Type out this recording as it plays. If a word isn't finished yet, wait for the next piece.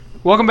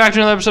Welcome back to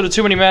another episode of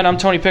Too Many Men. I'm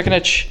Tony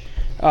Pickenich,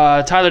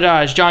 Tyler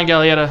Dodge, John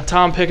Gallietta,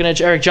 Tom Pickenich,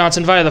 Eric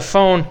Johnson via the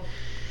phone.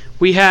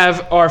 We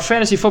have our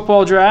fantasy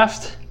football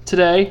draft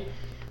today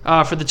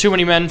for the Too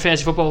Many Men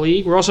Fantasy Football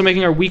League. We're also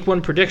making our Week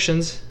 1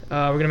 predictions.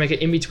 We're going to make it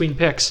in between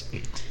picks.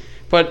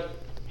 But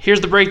here's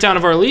the breakdown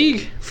of our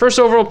league. First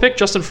overall pick,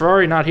 Justin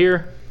Ferrari, not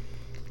here.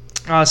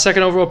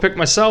 Second overall pick,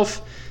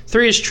 myself.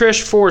 3 is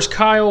Trish. 4 is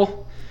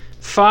Kyle.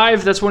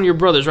 5, that's one of your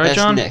brothers, right,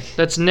 John? Nick.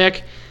 That's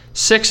Nick.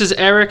 6 is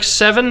Eric.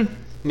 7?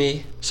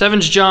 Me.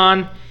 7's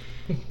John.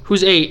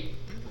 Who's 8?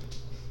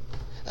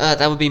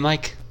 That would be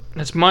Mike.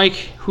 That's Mike.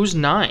 Who's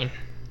 9?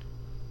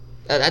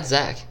 That's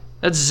Zach.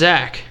 That's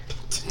Zach.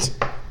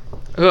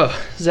 Ugh.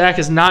 Zach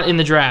is not in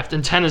the draft.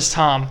 And 10 is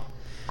Tom.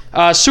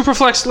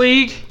 Superflex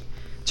League.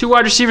 2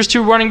 wide receivers,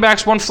 2 running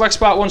backs, 1 flex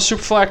spot, 1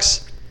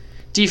 superflex.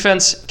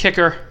 Defense,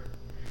 kicker.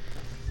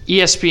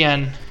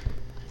 ESPN.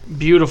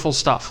 Beautiful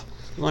stuff.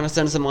 You want to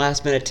send some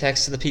last-minute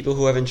texts to the people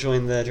who haven't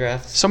joined the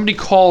draft? Somebody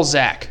call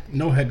Zach.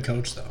 No head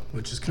coach, though,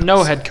 which is kind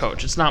No of head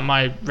coach. It's not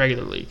my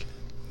regular league,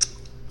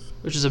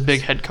 which is a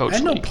big head coach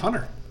And no league.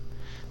 punter.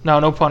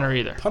 No punter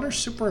either. Punter's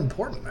super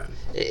important, man.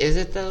 Is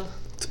it, though?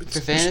 For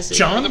fantasy?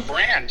 John? The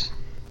brand.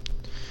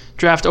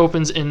 Draft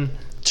opens in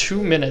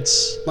 2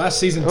 minutes. Last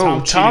season, Oh,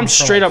 Tom Tom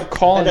straight up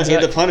calling He's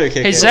Zach. the punter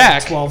kicker. Hey,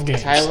 Zach. 12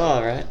 games. Ty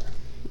Law, right?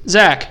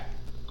 Zach,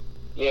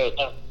 Yeah,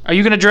 are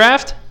you going to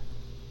draft?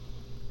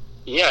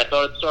 I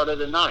thought it started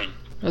at 9.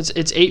 It's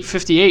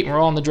 8:58 and we're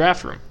all in the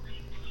draft room.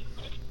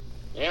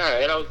 Yeah, all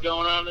right, I was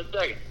going on in a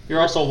second. You're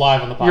also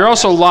live on the podcast. You're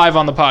also live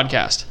on the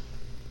podcast.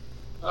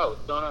 Oh,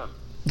 what's going on?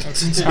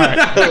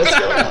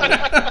 All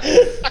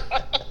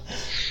right.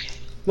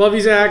 Love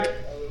you, Zach.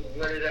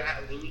 Ready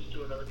to lose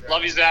to another draft?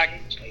 Love you, Zach.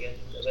 I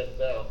guess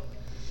so.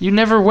 You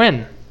never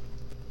win.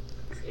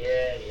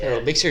 Yeah.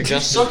 Oh, make sure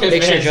suck at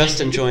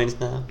Justin fantasy. joins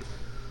now.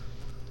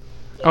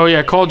 Oh,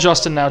 yeah, call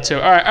Justin now, too.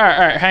 All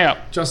right, hang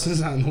up.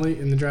 Justin's not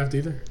in the draft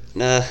either.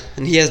 Nah,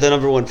 and he has the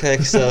number 1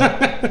 pick, so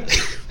We're going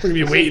to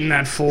be waiting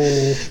that full...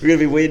 we're going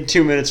to be waiting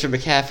 2 minutes for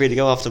McCaffrey to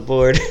go off the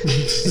board.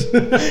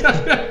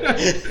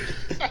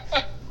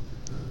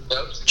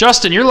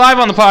 Justin, you're live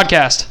on the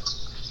podcast.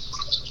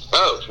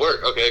 Oh,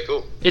 work. Okay,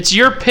 cool. It's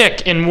your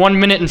pick in 1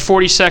 minute and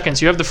 40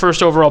 seconds. You have the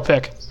first overall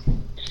pick.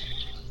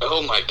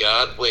 Oh my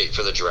God! Wait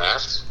for the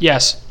draft.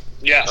 Yes.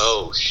 Yes.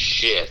 Oh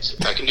shit!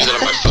 I can do that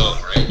on my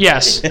phone, right?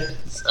 Yes.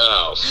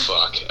 Oh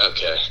fuck.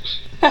 Okay.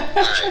 All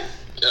right.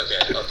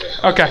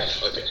 Okay.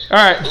 All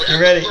right. You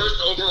ready? First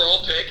overall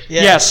pick.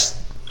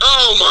 Yes.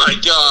 Oh my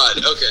God.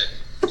 Okay.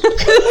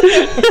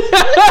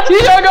 He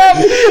hung up.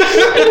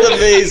 It's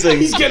amazing.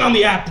 He's getting on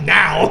the app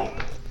now.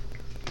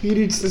 He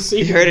needs to see.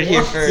 You heard it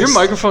here first. Your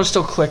microphone's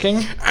still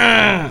clicking.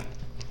 Ah.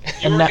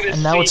 And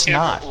now it's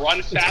not.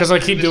 It's 'cause I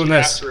keep doing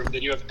this.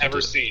 Than you have ever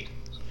seen.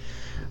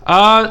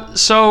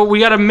 So we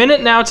got a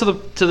minute now to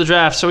the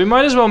draft, so we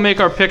might as well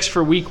make our picks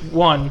for week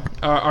 1,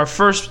 our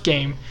first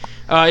game.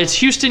 It's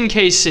Houston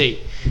KC.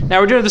 Now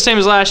we're doing it the same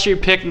as last year.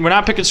 We're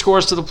not picking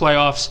scores to the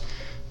playoffs,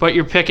 but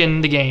you're picking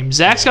the game.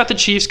 Zach's got the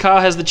Chiefs. Kyle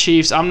has the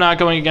Chiefs. I'm not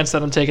going against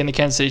that. I'm taking the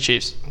Kansas City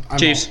Chiefs.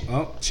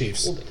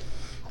 Chiefs.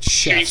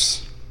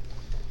 Chefs.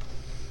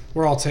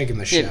 We're all taking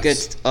the Yeah,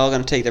 chefs. good. All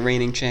going to take the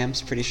reigning champs,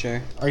 pretty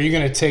sure. Are you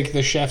going to take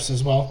the chefs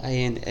as well? I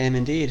am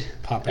indeed.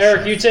 Papa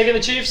Eric, Chef. you taking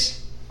the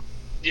Chiefs?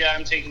 Yeah,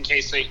 I'm taking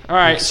KC. All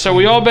right, so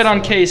we all bet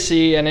on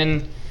KC, and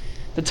in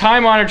the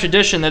time-honored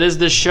tradition that is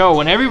this show,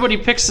 when everybody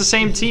picks the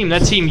same team,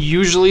 that team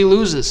usually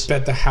loses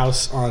Bet the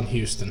house on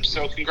Houston.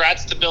 So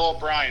congrats to Bill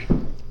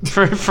O'Brien.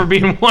 for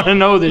being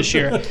 1-0 this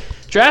year.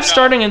 Draft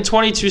starting in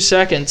 22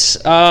 seconds.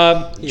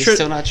 He's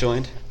still not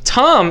joined.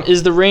 Tom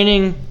is the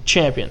reigning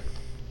champion.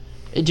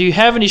 Do you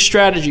have any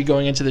strategy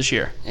going into this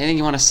year? Anything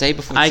you want to say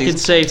before the I season can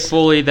say starts?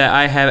 fully that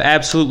I have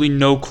absolutely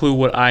no clue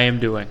what I am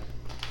doing.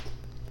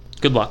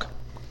 Good luck.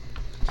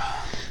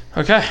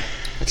 Okay.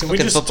 It's Can we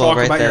fucking just football talk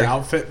right about there. your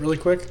outfit really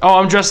quick? Oh,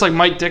 I'm dressed like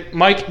Mike You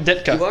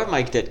Ditka. are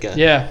Mike Ditka.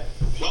 Yeah.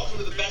 Welcome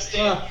to the best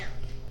day.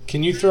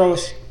 Can you throw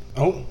us...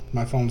 Oh,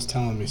 my phone's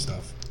telling me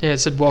stuff. Yeah, it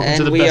said welcome And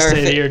to the we best are day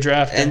of the fi- year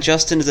draft. And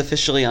Justin is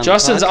officially on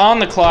Justin's the clock. on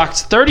the clock.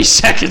 It's 30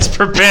 seconds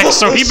per pick,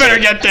 so he better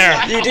get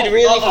there. You did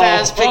really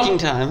fast picking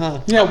time,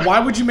 huh? Yeah, why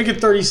would you make it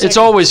 30 seconds? It's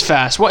always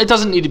fast. Well, it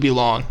doesn't need to be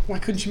long. Why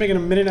couldn't you make it a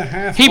minute and a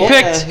half? He Oh,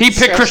 picked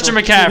stressful. Christian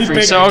He McCaffrey,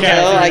 picked so okay,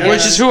 McCaffrey, I which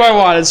guess. is who I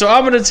wanted. So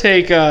I'm gonna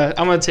take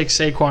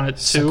Saquon at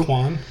 2.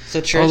 Saquon. So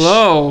Trish,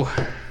 Hello,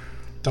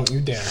 Don't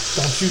you dare.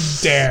 Don't you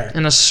dare.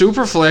 in a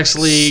Superflex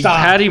league, Stop.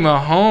 Patty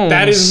Mahomes.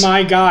 That is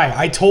my guy.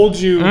 I told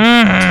you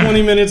Mm.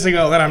 20 minutes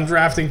ago that I'm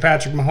drafting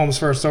Patrick Mahomes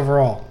first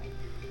overall.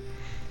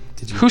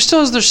 Who still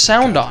has their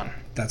sound on?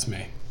 That's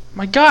me.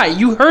 My guy,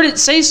 you heard it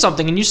say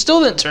something and you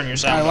still didn't turn your I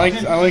sound on.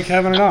 like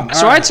having it on.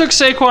 So I took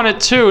Saquon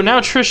at 2. Now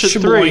Trish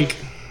at 3.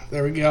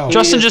 There we go.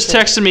 Justin just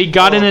texted me,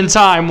 got in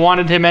time,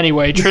 wanted him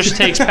anyway. Trish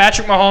takes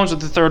Patrick Mahomes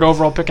with the 3rd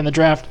overall pick in the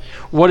draft.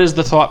 What is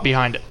the thought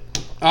behind it?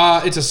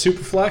 It's a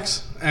super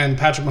flex, and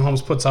Patrick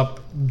Mahomes puts up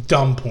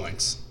dumb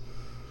points.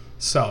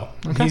 So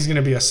he's going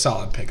to be a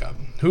solid pickup.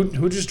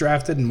 Who just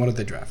drafted, and what did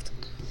they draft?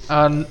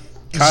 Kyle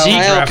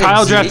drafted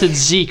Kyle Zeke. drafted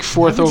Zeke 4th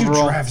Why would you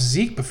overall. draft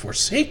Zeke before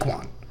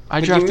Saquon? I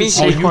do you drafted mean?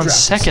 Oh, you Saquon drafted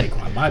second.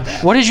 Saquon, my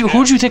bad.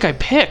 Who'd you think I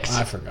picked?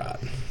 I forgot.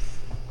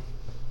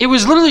 It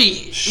was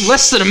literally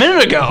less than a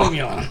minute ago.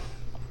 Hang on.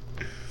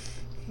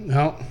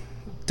 No,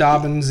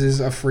 Dobbins is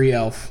a free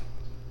elf.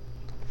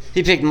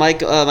 He picked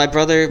Mike. My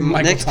brother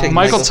Michael Nick Thomas. picked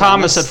Michael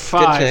Thomas at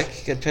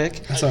 5. Good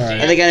pick. That's all right.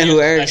 I think I know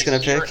who Eric's gonna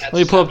pick. Let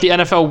me pull up the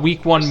NFL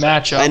Week 1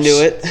 matchups. I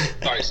knew it.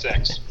 Sorry,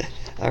 6.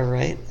 All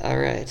right.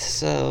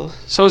 So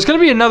So it's going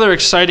to be another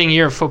exciting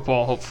year of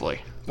football,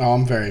 hopefully. Oh,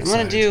 I'm very I'm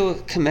excited. gonna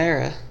do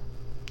Kamara.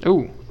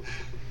 Ooh.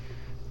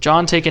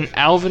 John taking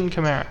Alvin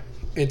Kamara.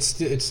 It's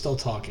still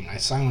talking. I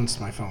silenced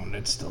my phone.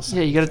 It's still.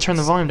 Yeah, you got to turn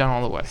the volume down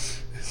all the way.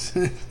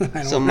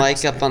 So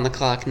Mike up on the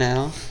clock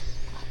now.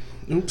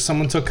 Oops,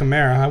 someone took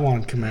Kamara. I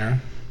wanted Kamara.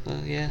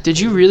 Well, yeah. Did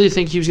you really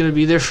think he was going to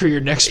be there for your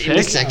next In the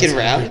pick? second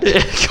round.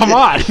 Come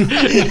on.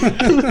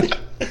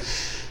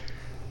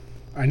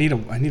 I need a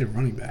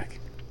running back.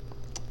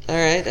 All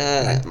right.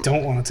 I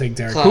don't want to take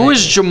Derek. Clyde. Who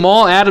is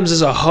Jamal Adams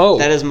as a hoe?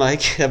 That is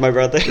Mike. That's my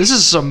brother. This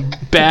is some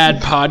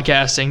bad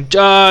podcasting.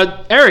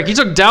 Eric, you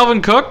took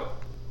Dalvin Cook?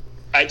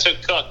 I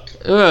took Cook.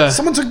 Ugh.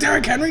 Someone took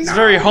Derrick Henry. It's No.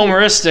 very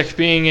Homeristic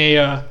being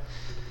a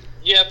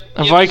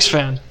Vikes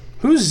fan.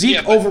 Who's Zeke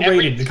Yeah, but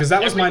overrated? Because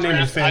that was every my name in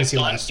draft fantasy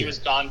I've done, last He year. was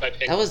gone by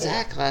pick That was 4.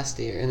 Zach last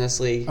year in this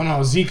league. Oh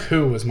no, Zeke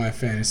who was my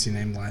fantasy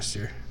name last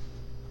year.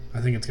 I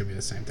think it's gonna be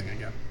the same thing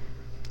again.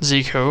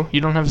 Zeke who?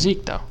 You don't have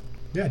Zeke, though.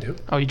 Yeah, I do.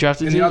 Oh, you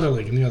drafted In Zeke? the other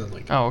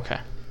league. Oh, okay.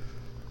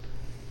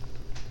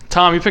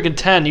 Tom, you're picking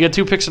 10. You got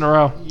 2 picks in a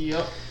row.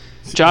 Yep.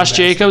 Josh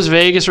Jacobs,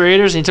 Vegas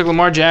Raiders, and he took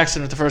Lamar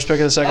Jackson with the first pick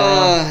of the second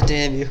round. Oh,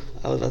 damn you.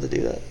 I was about to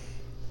do that.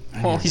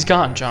 Well, he's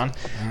gone, John.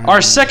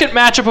 Our second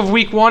matchup of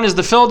Week 1 is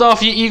the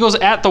Philadelphia Eagles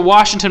at the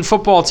Washington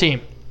football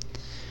team.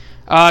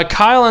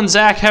 Kyle and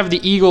Zach have the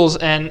Eagles,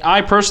 and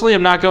I personally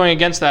am not going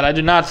against that. I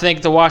do not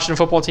think the Washington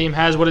football team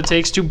has what it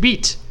takes to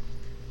beat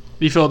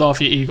the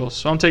Philadelphia Eagles.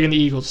 So I'm taking the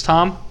Eagles.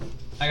 Tom?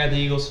 I got the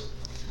Eagles.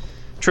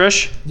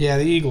 Trish? Yeah,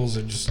 the Eagles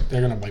are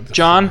they're gonna wipe the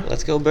John?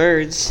 Let's go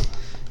Birds.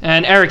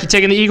 And Eric, you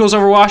taking the Eagles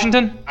over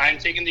Washington? I'm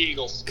taking the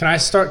Eagles. Can I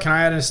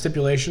add a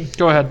stipulation?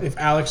 Go ahead. If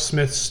Alex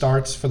Smith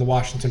starts for the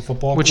Washington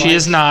football Which club, he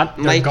is not.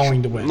 they're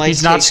going to win. Mike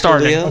He's not takes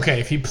starting. Julio. Okay,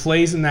 if he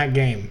plays in that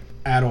game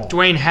at all,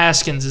 Dwayne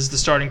Haskins is the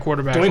starting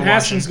quarterback Dwayne for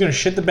Haskins is Washington. going to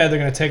shit the bed. They're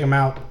going to take him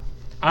out.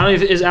 I don't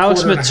know if is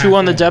Alex Quarter and Smith a 2 half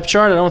on the man. depth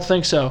chart? I don't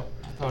think so.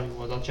 I thought he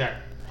was. I'll check.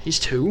 He's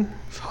 2?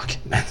 Fuck.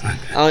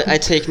 I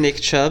take Nick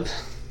Chubb.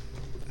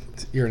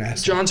 You're an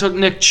ass. John took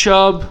Nick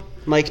Chubb.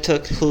 Mike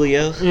took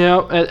Julio.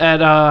 Yeah,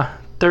 at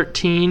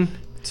 13.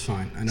 It's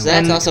fine. I know.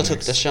 Zach what also to took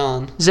do.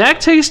 Deshaun. Zach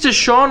takes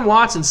Deshaun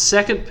Watson,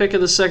 second pick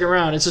of the second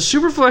round. It's a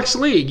super flex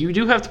league. You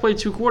do have to play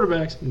 2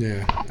 quarterbacks.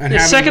 Yeah. And The having-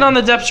 second on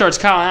the depth chart is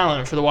Kyle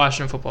Allen for the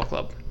Washington Football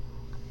Club.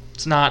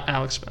 It's not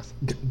Alex Smith.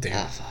 Damn.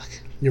 Ah, fuck.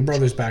 Your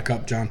brother's back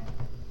up, John.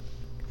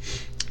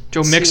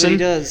 Joe See what he Mixon.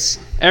 does.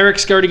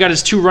 Eric's already got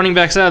his 2 running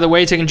backs out of the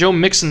way, taking Joe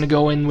Mixon to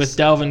go in with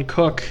Dalvin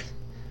Cook.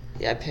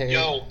 Yeah, I paired.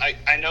 Yo,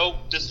 I know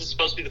this is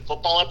supposed to be the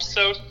football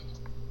episode.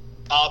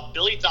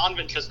 Billy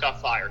Donovan just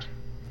got fired.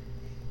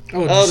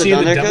 Oh, did Oh, you the see the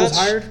Thunder Devils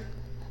coach?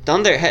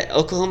 hired?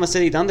 Oklahoma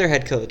City Thunder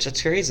head coach.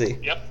 That's crazy.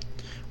 Yep.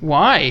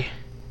 Why?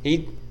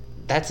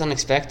 That's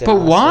unexpected. But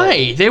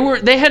honestly. why?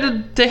 They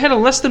had a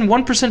less than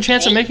 1%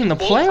 chance of making the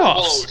Full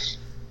playoffs. quote,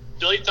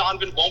 Billy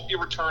Donovan won't be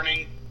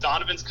returning.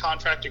 Donovan's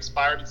contract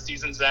expired at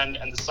season's end,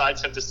 and the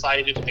sides have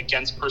decided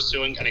against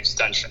pursuing an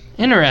extension.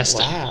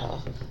 Interesting.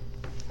 Wow.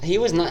 He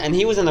was not, and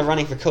he was in the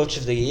running for coach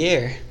of the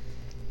year.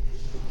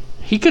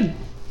 He could.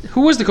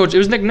 Who was the coach? It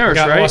was Nick Nurse,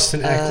 Got right?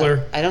 Austin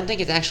Eckler. I don't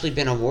think it's actually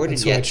been awarded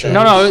That's what yet. it shows.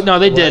 No,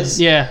 they It did.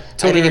 was? Yeah,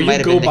 Tony, think it are might you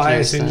have Go been Nick Bias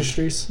Nurse then.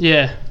 Industries?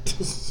 yeah.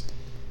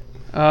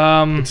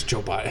 It's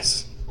Joe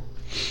Bias.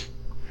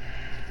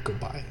 Go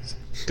Bias.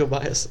 Go buy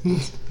us.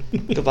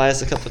 Go buy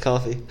us a cup of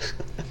coffee.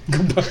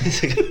 Go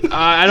Bias.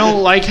 I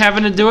don't like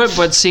having to do it,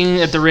 but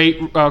seeing at the rate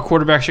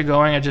quarterbacks are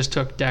going, I just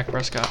took Dak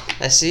Prescott.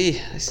 I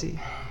see. It's a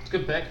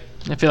good pick.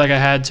 I feel like I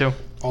had to.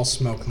 All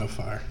smoke, no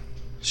fire.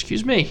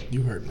 Excuse me.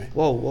 You heard me.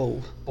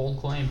 Whoa. Bold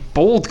claim.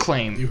 Bold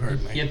claim. You heard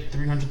He me. had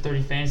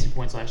 330 fantasy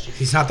points last year.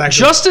 He's not that good.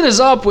 Justin is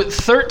up with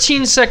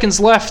 13 seconds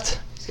left.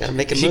 He's got to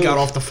make a He move. got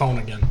off the phone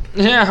again.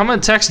 Yeah, I'm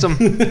gonna text him.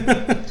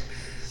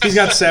 He's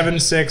got 7,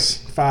 6,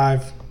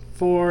 5,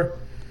 4,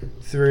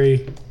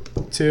 3,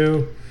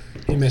 2.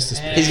 He missed his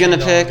pick. He's gonna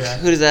And pick. autograph.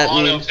 Who does that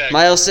Auto mean? pick.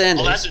 Miles Oh,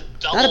 Sanders. that's a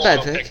double Not a bad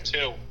auto pick.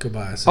 too.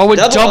 Goodbye. Oh, it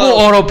Double double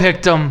auto. auto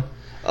picked him.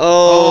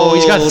 Oh, Oh,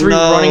 he's got 3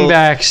 no. running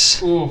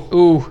backs. Ooh.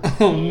 Ooh,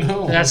 Oh,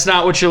 no. that's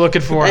not what you're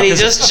looking for. And he 'Cause-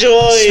 just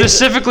joined.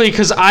 specifically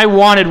because I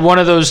wanted one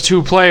of those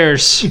 2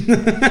 players.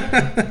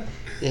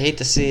 You hate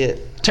to see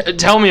it.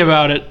 Tell me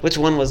about it. Which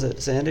one was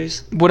it?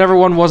 Sanders? Whatever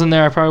one wasn't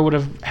there, I probably would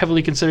have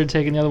heavily considered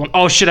taking the other one.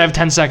 Oh shit, I have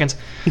 10 seconds.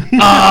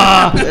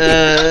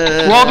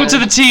 Welcome to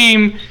the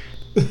team,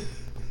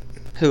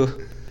 Who?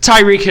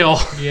 Tyreek Hill.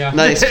 Yeah.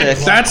 Nice pick.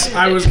 That's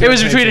I was. It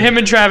was between him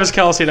and Travis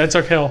Kelce, and I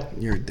took Hill.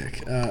 You're a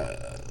dick.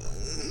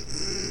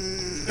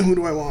 Who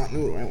do I want?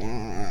 Who do I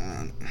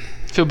want?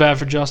 Feel bad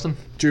for Justin.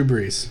 Drew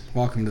Brees.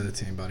 Welcome to the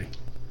team, buddy.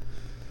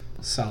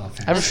 Solid.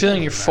 I have a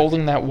feeling you're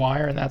folding that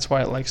wire, and that's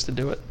why it likes to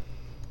do it.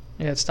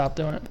 Yeah, stop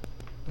doing it.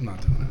 I'm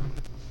not doing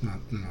it.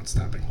 I'm not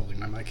stopping holding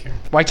my mic here.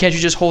 Why can't you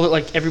just hold it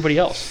like everybody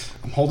else?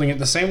 I'm holding it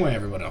the same way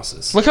everyone else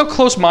is. Look how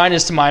close mine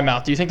is to my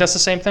mouth. Do you think that's the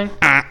same thing?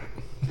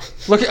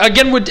 Look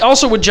again. With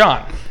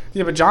John.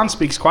 Yeah, but John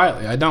speaks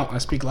quietly. I don't. I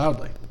speak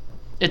loudly.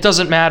 It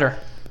doesn't matter.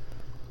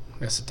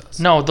 Yes, it does.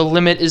 No, the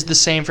limit is the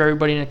same for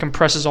everybody, and it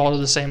compresses all to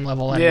the same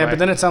level anyway. Yeah, but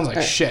then it sounds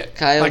like shit.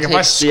 Kyle like if I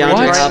takes scream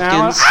DeAndre right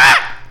now,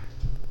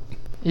 Hopkins.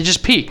 You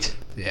just peaked.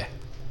 yeah,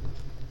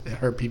 it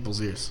hurt people's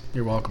ears.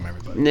 You're welcome,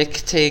 everybody. Nick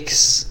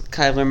takes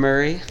Kyler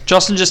Murray.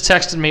 Justin just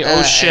texted me, "Oh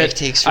Eric shit,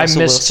 takes I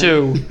Russell missed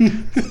two."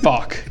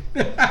 Fuck.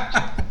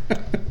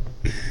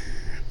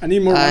 I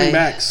need more running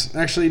backs.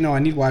 Actually, no, I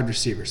need wide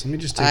receivers. Let me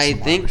just take I some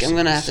wide think I'm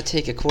going to have receivers. to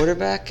take a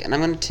quarterback, and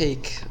I'm going to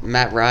take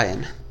Matt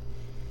Ryan.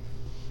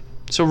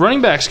 So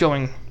running backs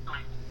going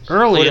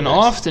early and Quarterbacks.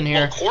 often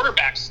here.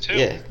 Quarterbacks too.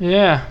 Yeah,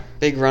 Yeah.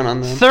 big run on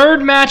them.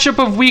 Third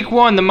matchup of Week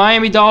 1. The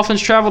Miami Dolphins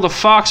travel to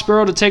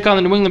Foxborough to take on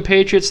the New England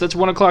Patriots. That's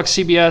 1 o'clock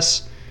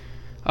CBS.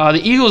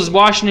 The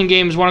Eagles-Washington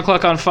game is 1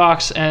 o'clock on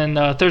Fox. And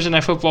Thursday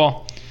Night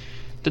Football,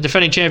 the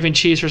defending champion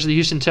Chiefs versus the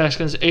Houston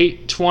Texans,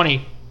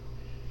 8:20.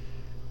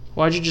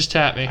 Why'd you just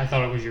tap me? I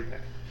thought it was your pick.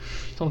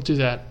 Don't do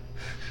that.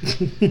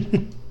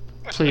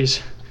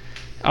 Please.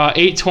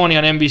 8:20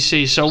 on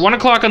NBC. So 1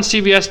 o'clock on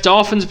CBS,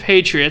 Dolphins,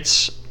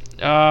 Patriots.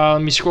 Let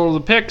me scroll to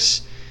the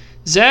picks.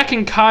 Zach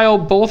and Kyle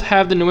both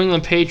have the New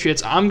England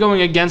Patriots. I'm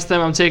going against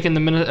them. I'm taking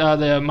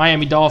the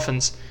Miami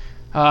Dolphins.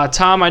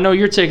 Tom, I know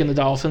you're taking the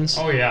Dolphins.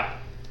 Oh, yeah.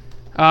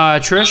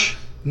 Trish?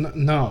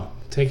 No,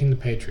 taking the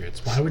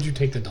Patriots. Why would you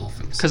take the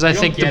Dolphins? Because I You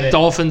don't think get the it.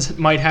 Dolphins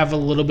might have a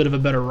little bit of a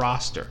better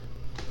roster.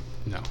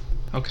 No.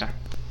 Okay.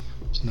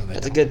 No, they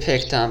That's a don't. good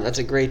pick, Tom. That's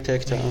a great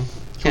pick, Tom.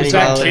 Kenny Who's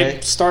that Galladay.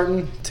 kid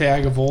starting?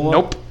 Tagovailoa?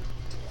 Nope.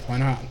 Why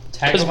not?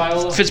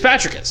 Tagovailoa?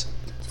 Fitzpatrick is.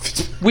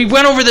 We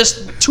went over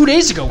this 2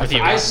 days ago with you.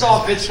 I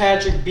saw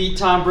Fitzpatrick beat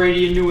Tom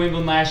Brady in New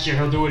England last year.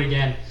 He'll do it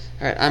again.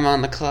 All right, I'm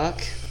on the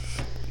clock.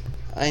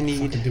 I Fucking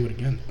need do it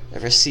again. a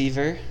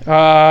receiver,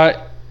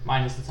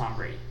 Minus the Tom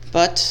Brady.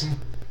 but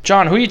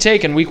John, who you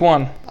taking Week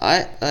 1?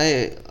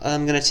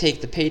 I'm gonna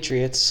take the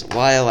Patriots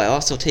while I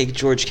also take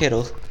George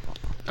Kittle.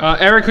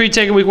 Eric, who you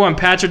taking Week 1?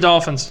 Pats or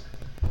Dolphins?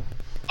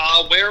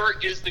 Where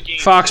is the game?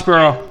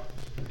 Foxborough.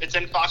 It's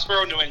in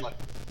Foxborough, New England.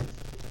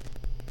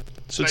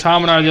 So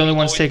Tom and I are the only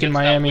ones Always taking gets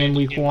that Miami win in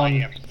Week 1.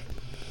 Miami.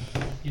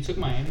 You took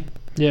Miami?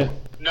 Yeah.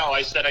 No,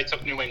 I said I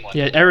took New England.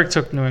 Yeah, Eric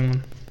took New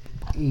England.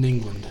 In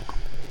England.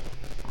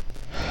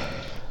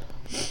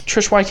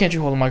 Trish, why can't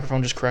you hold the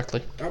microphone just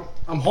correctly?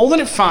 I'm holding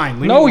it fine.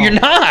 Leave No, me you're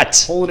alone.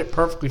 not. Holding it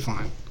perfectly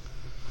fine.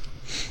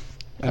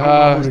 I don't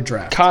know who to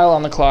draft. Kyle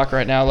on the clock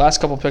right now.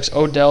 Last couple picks: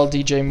 Odell,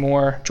 DJ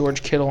Moore,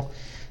 George Kittle,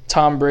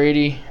 Tom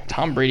Brady.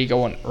 Tom Brady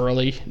going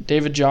early.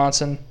 David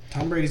Johnson.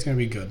 Tom Brady's going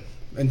to be good.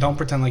 And don't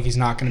pretend like he's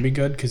not going to be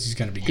good, because he's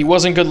going to be He good.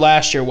 wasn't good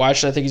last year. Why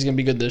should I think he's going to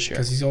be good this year?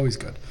 Because he's always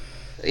good.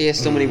 He has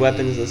so many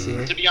weapons this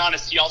year. To be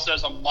honest, he also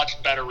has a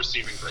much better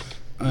receiving group.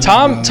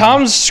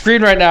 Tom's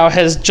screen right now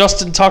has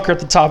Justin Tucker at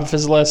the top of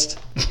his list,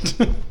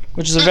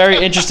 which is a very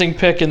interesting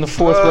pick in the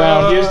 4th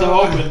round. Here's the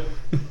open.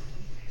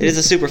 It is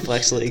a super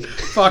flex league.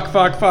 Fuck.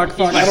 I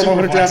don't know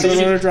who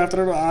to draft.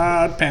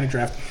 Panic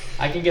draft.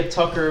 I can get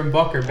Tucker and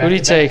Bucker back. Who do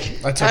you to back.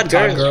 take? I took Todd Todd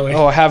Gurley. Gurley.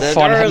 Oh, have They're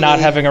fun early. not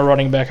having a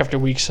running back after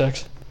Week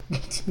 6.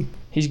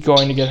 He's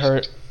going to get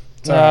hurt.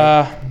 all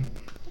right.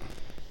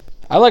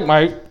 I like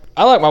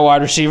my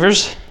wide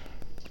receivers.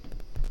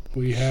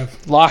 Who you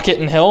have? Lockett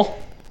and Hill.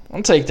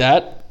 I'll take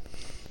that.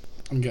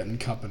 I'm getting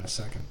Cup in a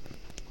second.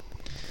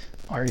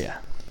 Are ya?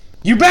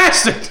 You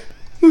bastard!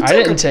 I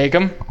didn't take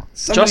him.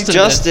 Justin did.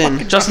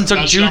 Justin. Justin took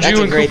That's Juju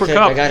a and great Cooper pick.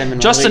 Kupp. I got him in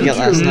my Justin league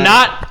last night.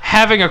 not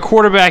having a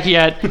quarterback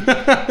yet.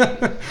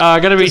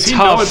 Gonna be Does he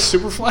know it's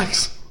tough.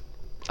 Superflex?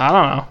 I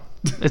don't know.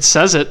 It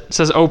says it. It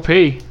says OP.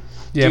 Yeah,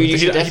 Dude, you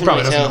should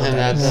definitely tell him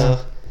that, though.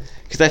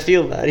 Because I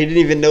feel bad. He didn't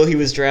even know he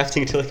was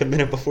drafting until like a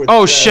minute before the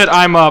Oh draft. shit,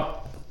 I'm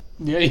up.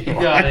 Yeah, you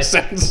got are. it.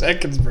 7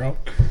 seconds, bro.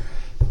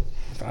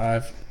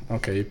 5.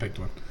 Okay, you picked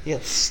one. Yeah,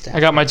 stack. I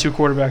got my 2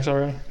 quarterbacks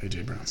already.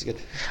 AJ Brown. That's good.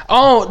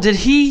 Oh, did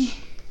he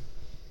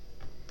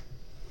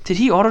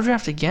auto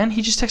draft again?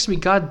 He just texted me,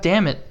 God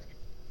damn it.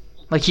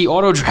 Like he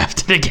auto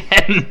drafted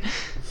again.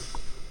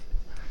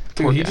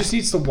 Dude, he guy. just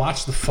needs to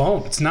watch the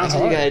phone. It's not That's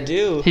what you hard. gotta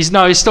do. He's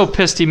still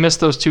pissed he missed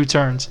those 2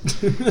 turns.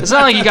 It's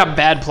not like he got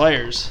bad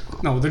players.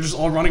 No, they're just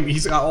all running.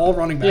 He's got all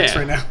running backs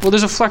right now. Well,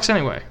 there's a flex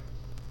anyway.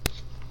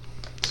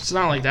 It's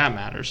not like that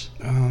matters.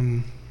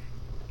 I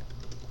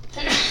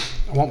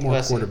want more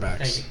Bless you. Thank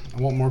quarterbacks. you.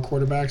 I want more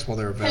quarterbacks while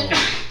they're available.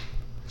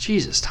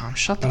 Jesus, Tom,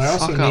 shut the But I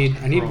fuck also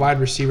up. need wide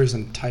receivers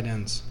and tight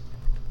ends.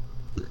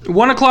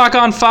 1 o'clock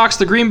on Fox.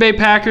 The Green Bay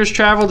Packers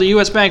travel to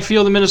U.S. Bank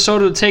Field in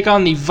Minnesota to take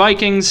on the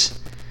Vikings.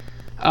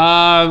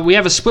 We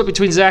have a split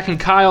between Zach and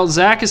Kyle.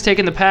 Zach is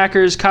taking the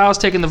Packers. Kyle's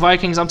taking the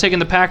Vikings. I'm taking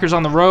the Packers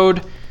on the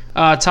road.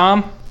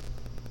 Tom,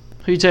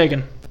 who you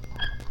taking?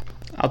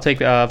 I'll take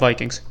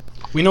Vikings.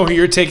 We know who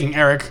you're taking,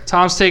 Eric.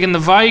 Tom's taking the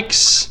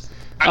Vikes.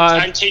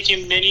 I'm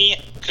taking Mini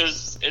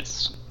because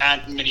it's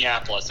at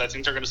Minneapolis. I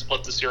think they're going to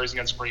split the series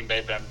against Green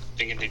Bay, but I'm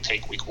thinking they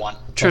take Week 1.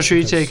 Trish, who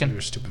you Because taking? You're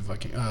a stupid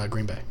Viking.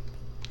 Green Bay.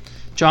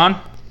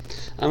 John?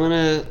 I'm going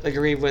to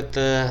agree with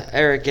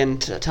Eric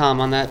and Tom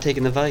on that,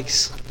 taking the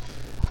Vikes.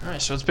 All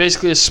right, so it's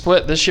basically a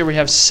split. This year we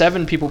have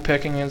 7 people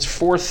picking, and it's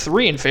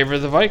 4-3 in favor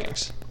of the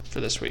Vikings for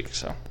this week.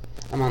 So,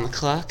 I'm on the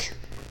clock.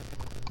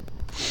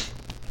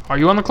 are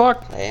you on the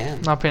clock? I am.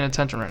 I'm not paying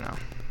attention right now.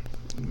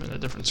 I'm in a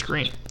different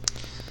screen.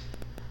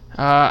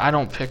 I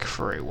don't pick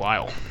for a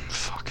while.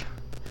 Fuck.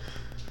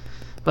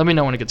 Let me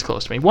know when it gets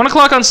close to me. 1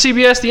 o'clock on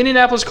CBS. The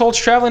Indianapolis Colts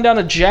traveling down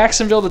to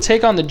Jacksonville to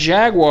take on the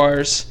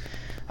Jaguars.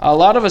 A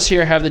lot of us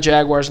here have the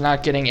Jaguars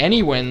not getting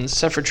any wins,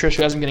 except for Trish,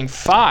 who has them getting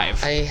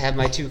 5. I have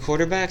my 2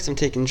 quarterbacks. I'm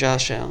taking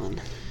Josh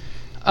Allen.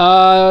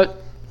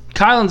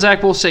 Kyle and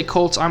Zach both say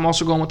Colts. I'm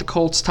also going with the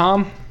Colts.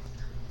 Tom,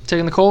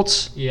 taking the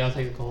Colts. Yeah, I'll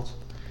take the Colts.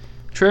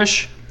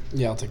 Trish,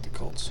 Yeah, I'll take the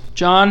Colts.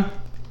 John,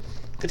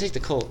 Could take the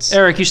Colts.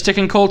 Eric, you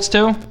sticking Colts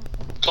too?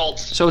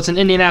 Colts. So it's an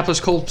Indianapolis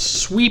Colts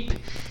sweep.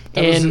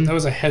 That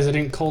was a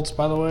hesitant Colts,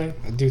 by the way.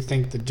 I do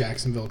think that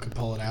Jacksonville could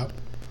pull it out.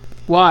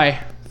 Why?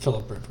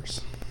 Phillip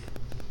Rivers.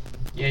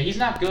 Yeah, he's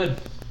not good.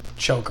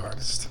 Choke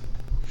artist.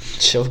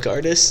 Choke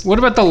artist. What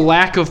about the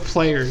lack of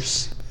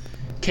players?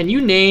 Can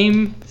you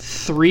name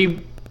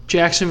 3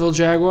 Jacksonville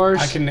Jaguars?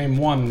 I can name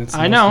one. That's the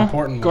I most know.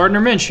 important one. Gardner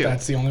Minshew.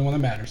 That's the only one that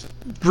matters.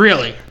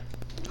 Really?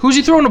 Who's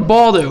he throwing the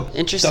ball to?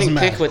 Interesting Doesn't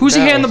pick matter. with Who's he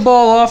Bell. handing the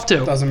ball off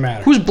to? Doesn't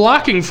matter. Who's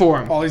blocking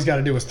for him? All he's got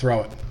to do is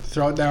throw it.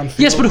 Throw it downfield.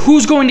 Yes, but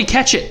who's going to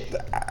catch it?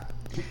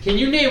 Can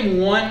you name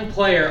one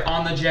player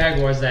on the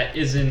Jaguars that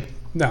isn't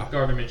No.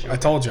 Gardner Minshew? I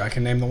told you, I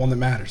can name the one that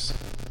matters.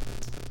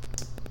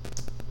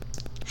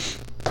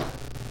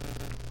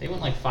 They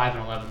went like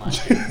 5-11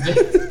 last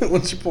year.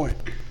 What's your point?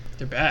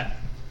 They're bad.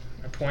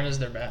 My point is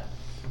they're bad.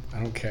 I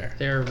don't care.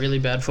 They're a really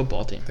bad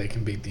football team. They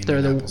can beat the They're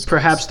the Indianapolis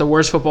perhaps Colts. the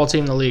worst football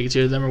team in the league. It's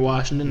either them or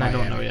Washington. I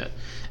don't know Miami. yet.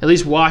 At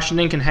least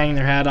Washington can hang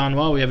their hat on,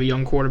 well, we have a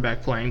young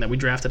quarterback playing that we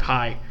drafted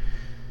high.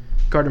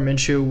 Gardner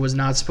Minshew was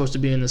not supposed to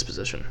be in this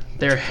position.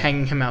 They're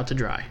hanging him out to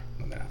dry.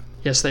 Nah,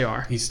 Yes, they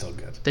are. he's still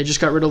good. They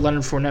just got rid of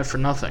Leonard Fournette for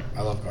nothing.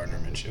 I love Gardner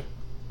Minshew.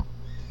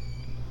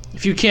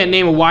 If you can't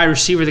name a wide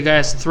receiver the guy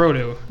has to throw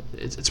to,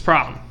 it's a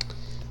problem.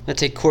 I'm going to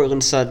take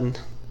Cortland Sutton.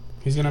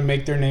 He's gonna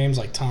make their names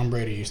like Tom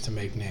Brady used to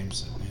make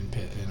names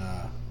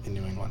in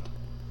New England.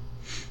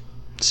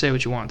 Say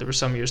what you want. There were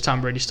some years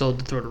Tom Brady still had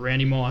to throw to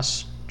Randy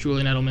Moss,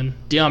 Julian Edelman.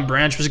 Deion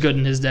Branch was good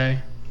in his day.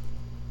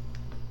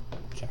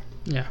 Okay.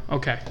 Yeah,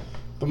 okay.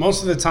 But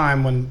most of the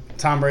time when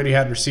Tom Brady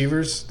had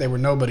receivers, they were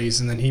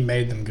nobodies, and then he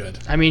made them good.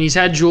 I mean, he's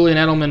had Julian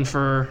Edelman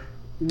for...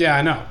 Yeah,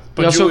 I know.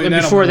 But He also, Julian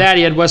and before Edelman- that,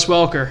 he had Wes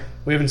Welker.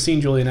 we haven't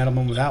seen Julian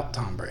Edelman without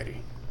Tom Brady.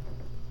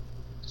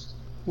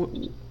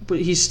 But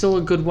he's still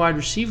a good wide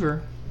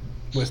receiver.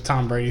 With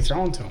Tom Brady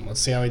throwing to him. Let's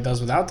see how he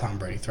does without Tom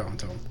Brady throwing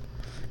to him.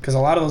 Because a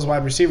lot of those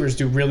wide receivers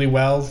do really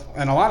well,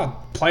 and a lot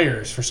of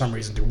players, for some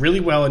reason, do really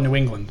well in New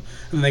England,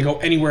 and then they go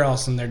anywhere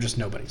else, and they're just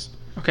nobodies.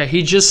 Okay,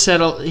 he just said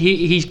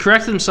he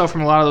corrected himself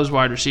from a lot of those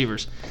wide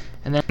receivers,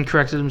 and then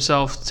corrected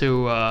himself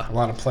to A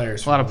lot of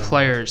players. a lot of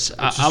players.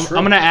 I'm true.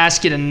 going to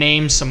ask you to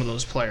name some of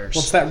those players.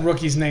 What's that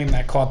rookie's name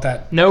that caught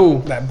that No.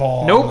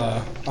 ball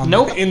Nope.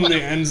 Nope. in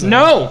the end zone?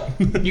 No.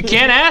 You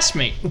can't ask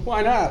me.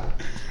 Why not?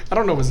 I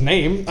don't know his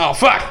name. Oh,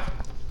 fuck!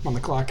 I'm on the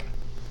clock.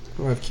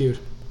 Who do I have queued?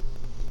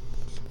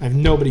 I have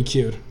nobody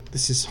queued.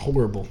 This is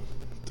horrible.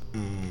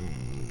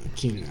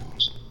 Keenan Allen.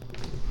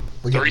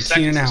 We're 30 getting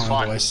Keenan seconds is Allen,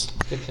 fine. boys.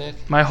 Good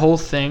pick. My whole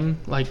thing,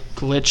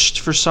 glitched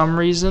for some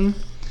reason.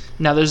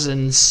 Now there's an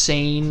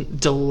insane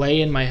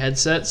delay in my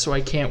headset, so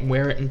I can't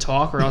wear it and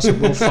talk, or else it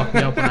will fuck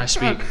me up when I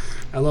speak.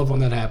 I love when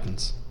that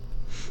happens.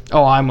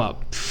 Oh, I'm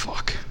up.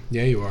 Fuck.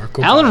 Yeah, you are.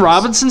 Go Allen Bucs.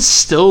 Robinson's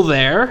still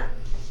there?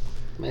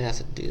 Might have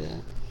to do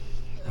that.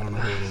 I don't know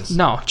who it is.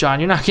 No, John,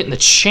 you're not getting the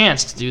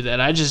chance to do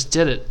that. I just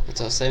did it. That's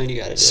all I'm saying. You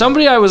got to do.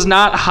 Somebody I was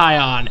not high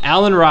on,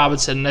 Allen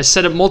Robinson, and I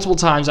said it multiple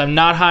times. I'm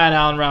not high on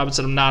Allen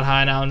Robinson. I'm not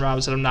high on Allen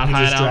Robinson. I'm not You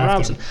high on just Allen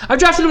drafted Robinson. I've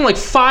drafted him in like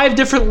 5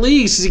 different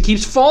leagues because he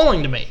keeps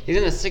falling to me. He's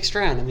in the 6th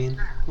round. I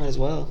mean, might as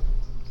well.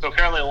 So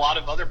apparently a lot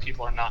of other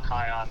people are not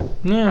high on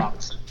Yeah.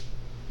 Robinson.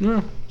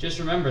 Yeah. Just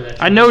remember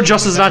that. I know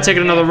Justin's not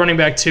taking another running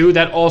back too.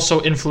 That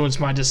also influenced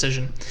my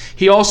decision.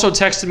 He also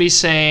texted me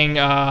saying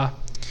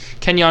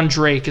Kenyon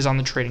Drake is on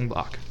the trading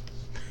block.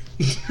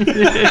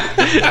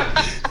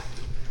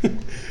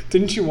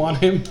 Didn't you want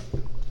him?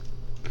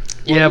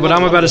 Yeah, but what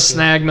I'm about to level is he?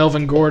 snag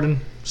Melvin Gordon.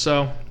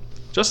 So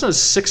Justin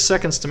has 6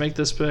 seconds to make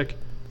this pick.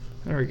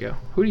 There we go.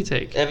 Who do you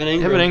take? Evan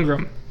Ingram. Evan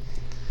Ingram.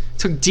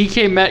 Took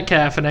DK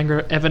Metcalf and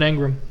Evan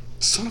Ingram.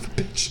 Son of a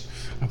bitch.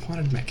 I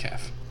wanted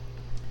Metcalf.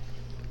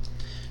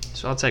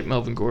 So I'll take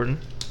Melvin Gordon.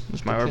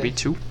 That's my Okay.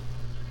 RB2.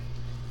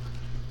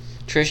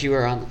 Trish, you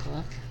are on the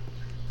clock.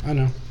 I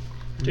know.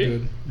 I'm Do you?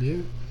 good.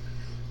 Yeah.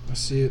 I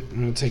see it.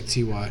 I'm going to take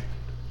T.Y.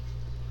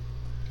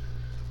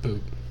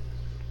 Boot.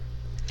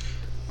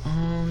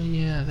 Oh,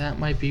 yeah, that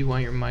might be why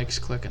your mic's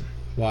clicking.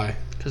 Why?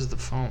 Because of the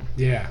phone.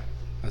 Yeah.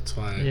 That's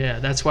why. Yeah,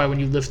 that's why when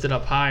you lift it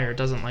up higher, it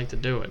doesn't like to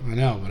do it. I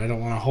know, but I don't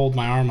want to hold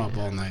my arm up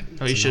all night.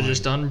 Oh, you It's should have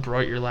just annoying.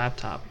 unbrought your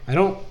laptop. I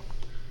don't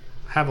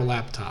have a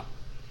laptop.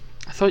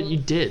 I thought you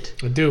did.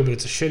 I do, but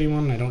it's a shitty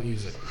one and I don't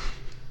use it.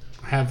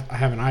 I have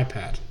an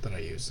iPad that I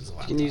use as a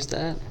laptop. You can use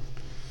that.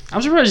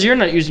 I'm surprised you're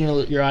not using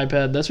your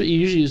iPad. That's what you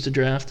usually use to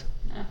draft.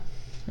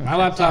 My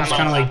laptop's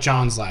kind of like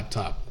John's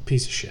laptop.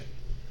 Piece of shit.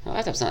 My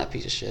laptop's not a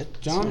piece of shit.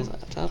 John? It's my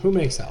laptop. Who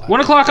makes that laptop? 1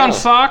 o'clock on Oh.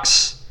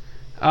 Fox.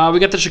 We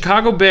got the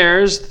Chicago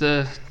Bears,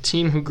 the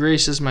team who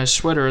graces my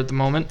sweater at the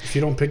moment, If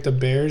you don't pick the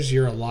Bears,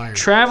 you're a liar.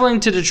 traveling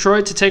to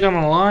Detroit to take on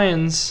the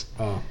Lions.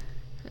 Oh.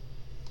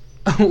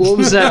 What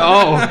was that?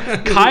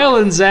 Oh, Kyle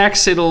and Zach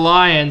say the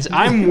Lions.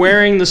 I'm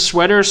wearing the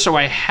sweater, so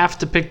I have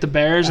to pick the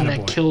Bears, and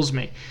that Attaboy. kills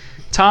me.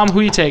 Tom,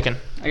 who you taking?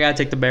 I gotta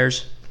take the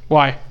Bears.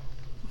 Why?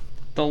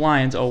 The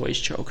Lions always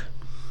choke.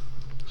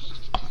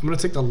 I'm going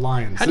to take the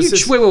Lions. How do you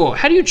wait?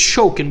 How do you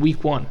choke in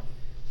week 1?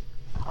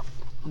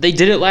 They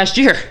did it last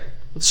year.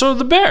 So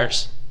the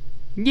Bears.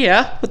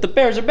 Yeah, but the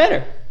Bears are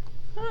better.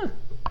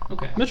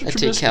 Okay. Mitchell I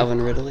take Trubisky.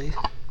 Calvin Ridley.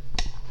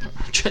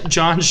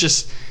 John's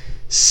just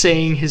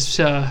saying his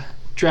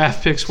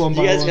draft picks one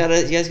by You guys one.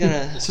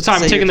 gotta. So,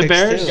 Tom, you say taking your the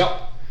picks, Bears? too.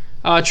 Yep.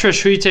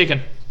 Trish, who you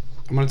taking?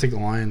 I'm going to take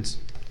the Lions.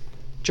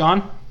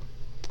 John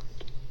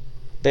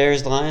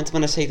Bears, Lions. I'm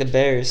gonna take the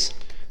Bears.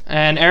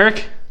 and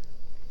Eric.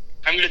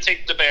 I'm going to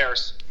take the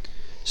Bears.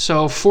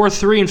 So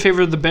 4-3 in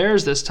favor of the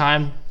Bears this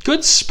time.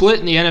 Good split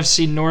in the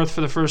NFC North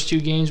for the first 2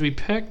 games we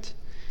picked.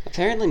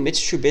 Apparently, Mitch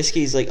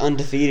Trubisky's like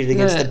undefeated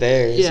against the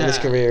Bears in his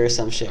yeah. career or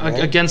some shit.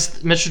 Right?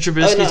 Against Mitchell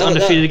Trubisky's no,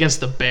 undefeated against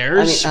the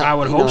Bears. I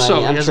would hope so. I'm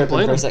He hasn't tripping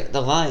played for a them. sec.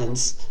 The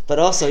Lions, but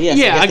also yes.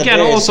 Yeah, I guess the again,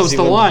 Bears, also 'cause it's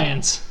he the won-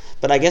 Lions.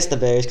 But I guess the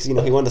Bears because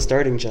he won the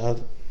starting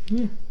job.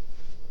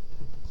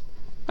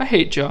 I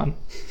hate John.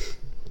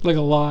 Like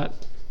a lot.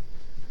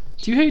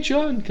 Do you hate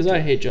John? Because I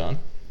hate John.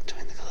 Join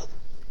the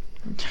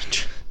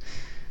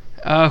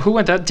club. Who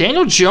went that?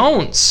 Daniel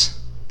Jones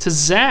to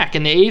Zach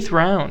in the 8th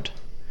round.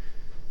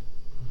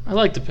 I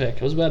like the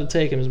pick. I was about to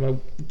take him as my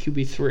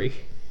QB3.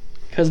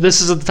 Because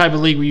this is the type of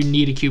league where you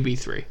need a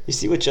QB3. You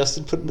see what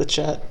Justin put in the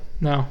chat?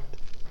 No.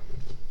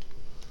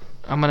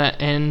 I'm going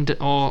to end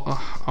all...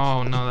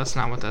 Oh, no, that's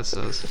not what that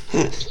says.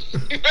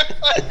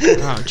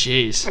 Oh,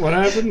 jeez. What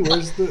happened?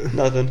 Where's the...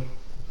 Nothing.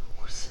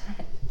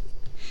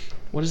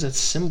 What is that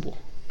symbol?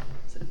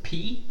 Is it a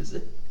P? Is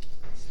it?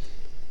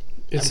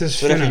 It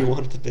says Whatever you Finna.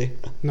 want it to be.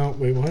 No,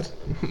 wait, what?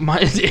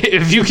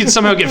 If you can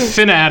somehow get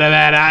Finna out of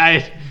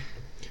that,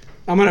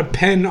 I'm going to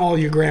pen all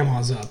your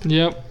grandmas up.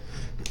 Yep.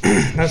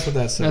 That's what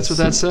that says. That's what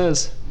that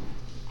says.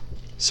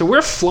 So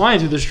we're flying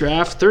through this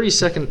draft.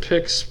 30-second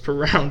picks per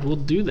round. We'll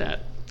do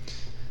that.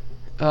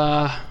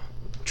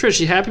 Trish,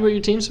 you happy with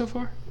your team so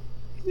far?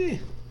 Yeah.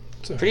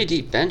 Pretty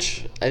deep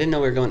bench. I didn't know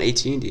we were going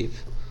 18 deep.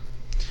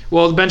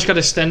 Well, the bench got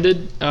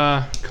extended.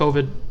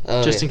 COVID.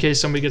 Oh, Just yeah. in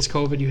case somebody gets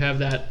COVID, you have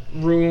that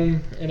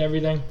room and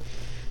everything.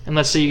 And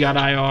let's say you got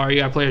IR.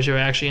 You got players who are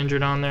actually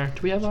injured on there.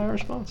 Do we have IR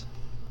spots?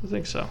 I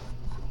think so.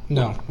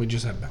 No, we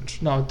just have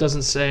bench. No, it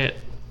doesn't say it.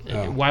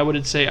 Oh. Why would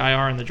it say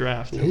IR in the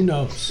draft? Who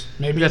knows?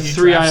 Maybe We got you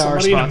 3 draft IR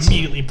somebody spots. and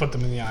immediately put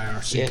them in the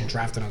IR so you Yeah. can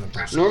draft another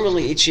person.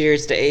 Normally each year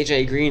it's the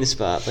AJ Green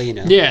spot, but you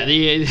know. Yeah, the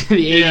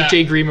Yeah.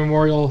 AJ Green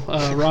Memorial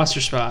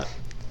roster spot.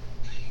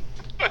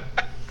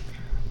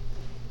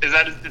 Is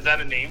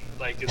that a name?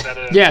 Like, is that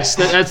a? Yes,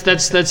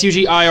 that's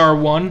usually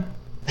IR1.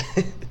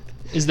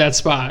 Is that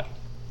spot?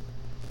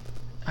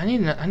 I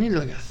need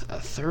like a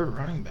third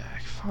running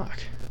back. Fuck.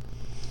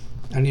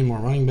 I need more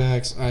running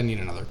backs. I need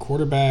another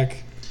quarterback.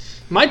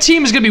 My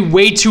team is gonna be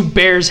way too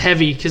Bears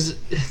heavy because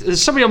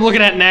there's somebody I'm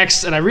looking at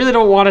next, and I really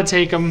don't want to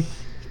take him.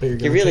 But you're,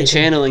 You're really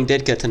channeling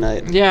Ditka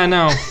tonight. Yeah, I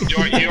know.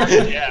 You're,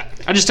 yeah.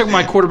 I just took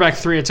my quarterback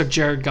 3. I took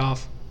Jared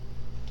Goff.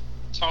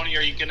 Tony,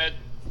 are you gonna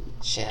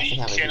Shit, I be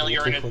forgot we channeling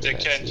your did inner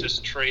quarterbacks, Ditka and dude.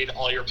 just trade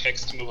all your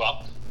picks to move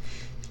up?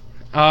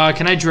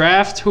 Can I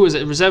draft? Who is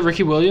it? Was that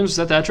Ricky Williams?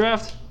 Was that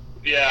draft?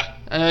 Yeah.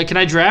 Can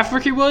I draft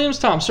Ricky Williams?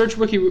 Tom, search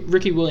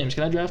Ricky Williams.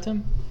 Can I draft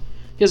him?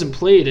 He hasn't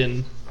played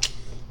in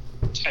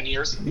 10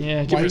 years. give Why are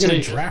or you going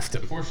take. to draft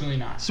him? Fortunately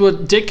not. This is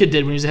what Ditka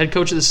did when he was the head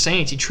coach of the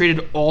Saints. He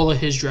traded all of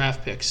his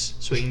draft picks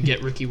so he can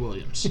get Ricky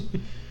Williams.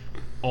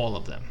 All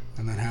of them.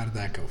 And then how did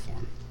that go for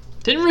him?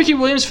 Didn't Ricky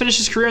Williams finish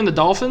his career in the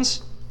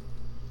Dolphins?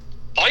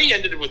 I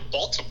ended it with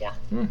Baltimore.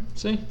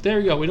 See? There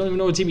you go. We don't even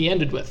know what team he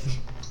ended with.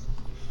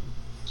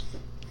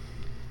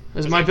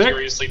 Is my I pick?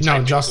 furiously No, typed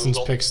in Justin's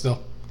Google. pick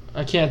still.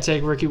 I can't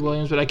take Ricky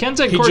Williams, but I can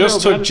take He Cordell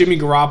just took Patterson. Jimmy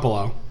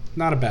Garoppolo.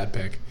 Not a bad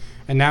pick.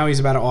 And now he's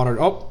about to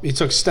order. Oh, he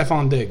took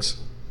Stephon Diggs.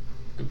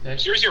 Good pick.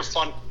 Here's your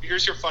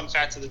fun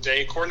fact of the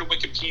day. According to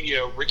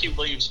Wikipedia, Ricky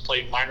Williams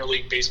played minor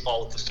league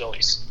baseball with the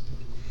Phillies.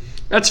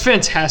 That's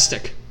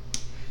fantastic.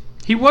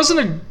 He wasn't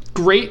a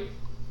great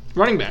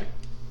running back,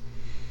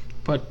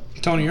 but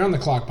Tony, you're on the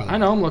clock, by the way. I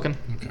know I'm looking.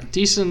 Okay.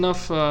 Decent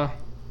enough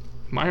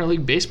minor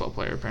league baseball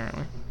player,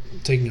 apparently.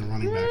 Taking a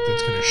running back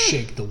that's going to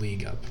shake the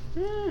league up.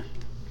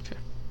 Okay.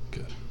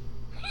 Good.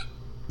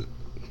 Way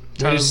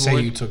Tyler to say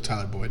Boyd. you took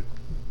Tyler Boyd.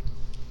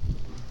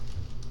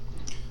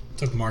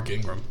 Took Mark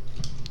Ingram.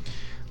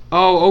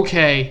 Oh,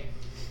 okay.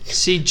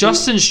 See,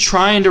 Justin's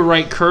trying to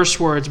write curse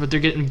words, but they're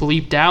getting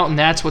bleeped out, and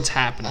that's what's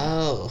happening.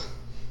 Oh.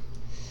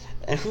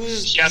 And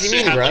who's He has does to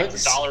he mean have like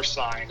Ruggs? the dollar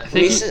sign. I think,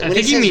 when he sa- I when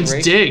think he he says means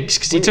race- Diggs,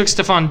 because he when- took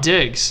Stephon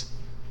Diggs.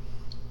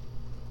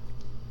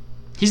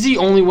 He's the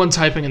only one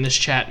typing in this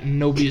chat, and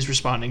nobody is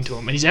responding to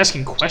him, and he's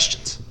asking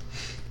questions.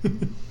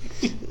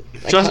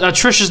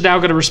 Trish is now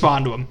going to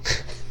respond to him.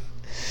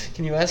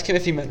 Can you ask him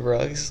if he meant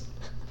rugs?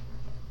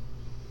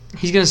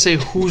 He's going to say,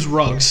 who's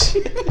rugs?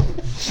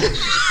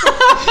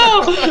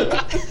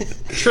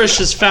 Trish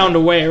has found a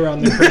way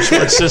around the curse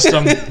word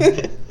system.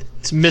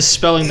 It's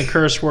misspelling the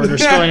curse word or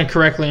spelling it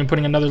correctly and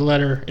putting another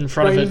letter in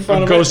front of it.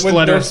 A ghost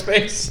letter. No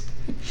space.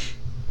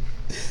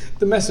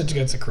 The message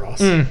gets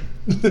across. Yeah,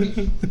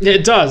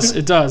 it does.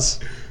 It does.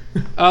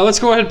 Let's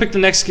go ahead and pick the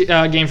next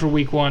game for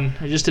week 1.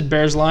 I just did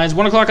Bears Lions.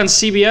 1 o'clock on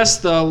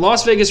CBS. The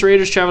Las Vegas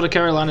Raiders travel to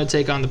Carolina to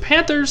take on the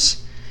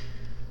Panthers.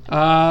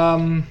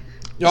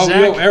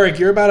 Eric,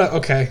 you're about to...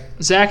 Okay.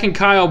 Zach and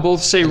Kyle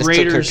both say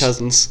Raiders. Took Kirk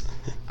Cousins.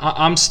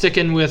 I'm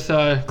sticking with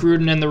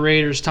Gruden and the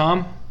Raiders.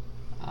 Tom?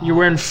 You're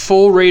wearing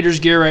full Raiders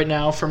gear right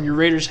now, from your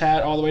Raiders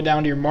hat all the way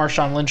down to your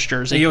Marshawn Lynch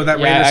jersey. Hey, that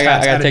Raiders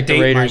hat's got to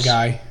date my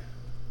guy.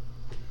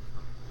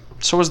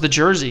 So was the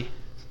jersey.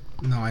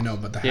 No, I know,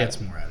 but the hat's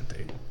more out of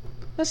date.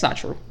 That's not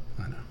true.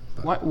 I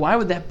know. Why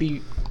would that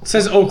be? It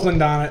says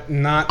Oakland on it,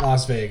 not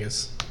Las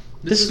Vegas.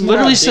 This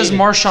literally says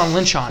Marshawn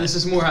Lynch on it. This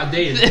is more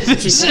outdated.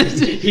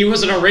 He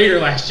wasn't a Raider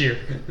last year.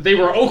 They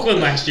were Oakland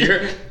last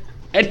year.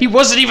 And he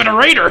wasn't even a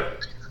Raider.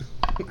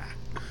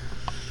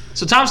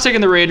 So Tom's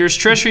taking the Raiders.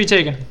 Trish, who are you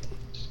taking?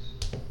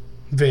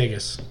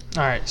 Vegas.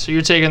 All right, so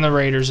you're taking the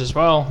Raiders as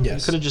well.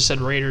 Yes. You could have just said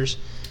Raiders.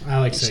 I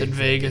like saying saying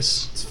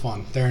Vegas. It's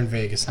fun. They're in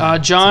Vegas.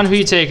 John, who are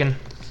you taking?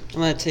 I'm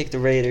going to take the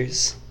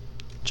Raiders.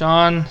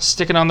 John,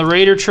 sticking on the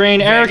Raider train.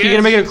 Vegas? Eric, you going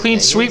to make it a clean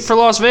sweep for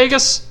Las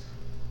Vegas?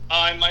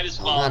 I might as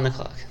well. On the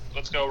clock.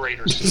 Let's go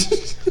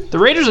Raiders. The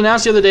Raiders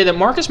announced the other day that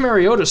Marcus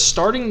Mariota is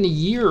starting the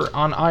year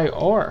on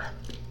IR.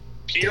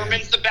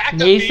 Peterman's the backup.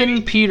 Nathan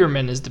baby.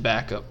 Peterman is the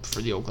backup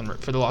for the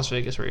Las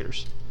Vegas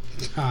Raiders.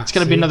 It's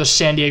going to be another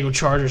San Diego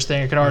Chargers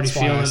thing. I can already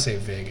feel I it. say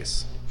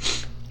Vegas.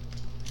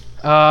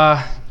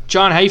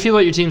 John, how you feel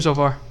about your team so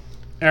far?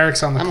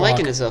 Eric's on the I'm clock.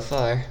 liking it so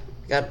far.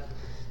 Gotta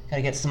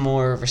get some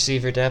more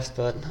receiver depth,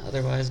 but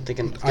otherwise I'm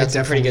thinking I got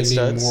some pretty definitely good need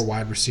studs. more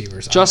wide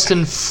receivers.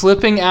 Justin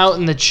flipping out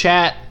in the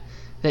chat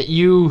that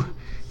you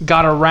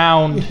got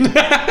around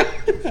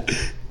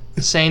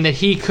saying that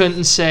he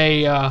couldn't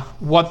say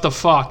what the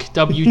fuck,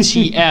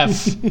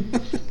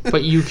 WTF,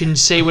 but you can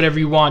say whatever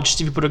you want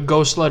just if you put a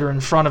ghost letter in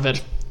front of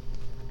it.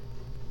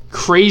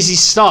 Crazy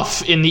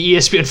stuff in the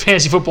ESPN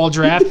Fantasy Football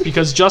Draft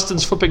because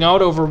Justin's flipping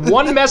out over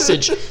one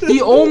message,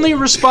 the only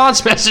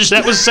response message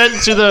that was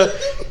sent to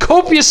the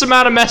copious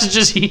amount of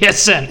messages he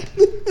has sent.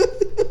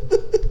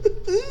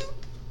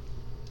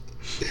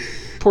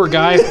 Poor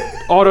guy,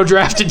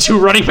 auto-drafted 2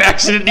 running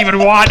backs he didn't even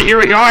want. Here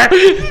we are.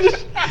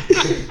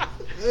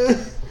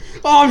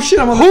 Oh, shit,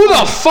 I'm on Who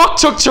the fuck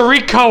took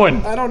Tariq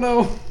Cohen? I don't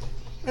know.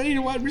 I need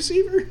a wide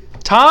receiver.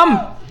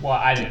 Tom? Well,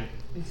 I didn't.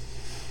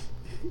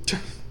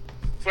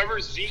 Whoever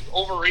Zeke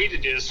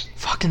overrated is.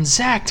 Fucking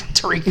Zach took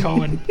Tariq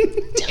Cohen.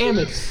 Damn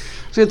it.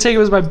 I was going to take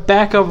him as my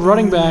backup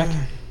running back.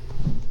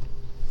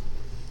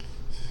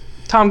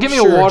 Tom, give me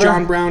a water.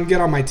 John Brown,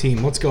 get on my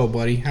team. Let's go,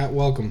 buddy.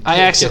 Welcome.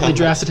 I accidentally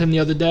drafted him the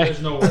other day.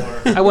 There's no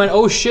water. I went,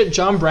 oh shit,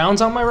 John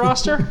Brown's on my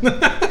roster?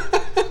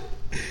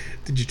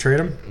 Did you trade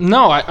him?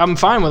 No, I'm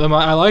fine with him.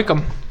 I like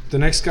him. The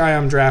next guy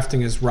I'm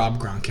drafting is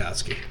Rob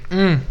Gronkowski.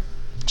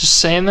 Just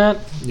saying that?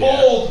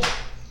 Bold.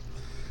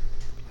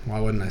 Why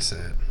wouldn't I say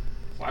it?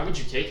 Why would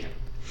you take him?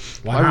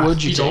 Why not?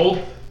 would you He's take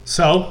old.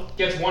 So?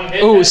 Gets one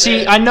hit. Oh, that's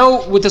see, it. I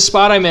know with the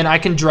spot I'm in, I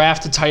can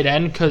draft a tight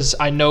end because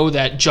I know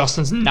that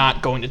Justin's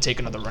not going to take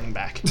another running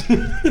back.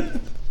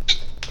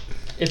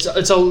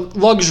 It's a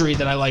luxury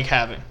that I like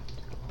having.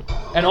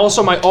 And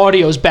also my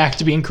audio's back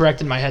to being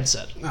correct in my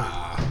headset.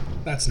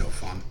 That's no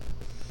fun.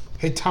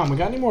 Hey, Tom, we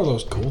got any more of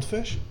those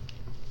goldfish?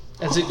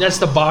 That's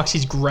the box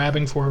he's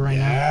grabbing for right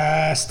now.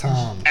 Yes,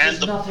 Tom. And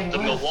the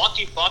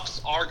Milwaukee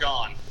Bucks are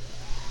gone.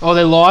 Oh,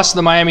 they lost to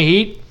the Miami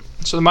Heat?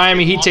 So the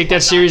Miami Heat take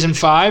that series in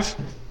 5?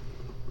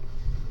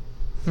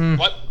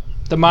 What?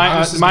 The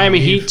Giannis is Miami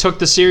gonna leave. Heat took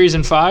the series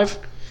in 5?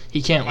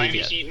 He can't leave Miami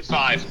yet. Heat in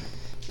 5.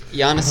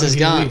 Giannis is he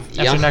gone. leave?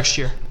 After next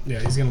year. Yeah,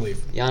 he's going to leave.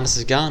 Giannis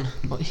is gone.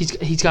 Well,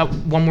 he's got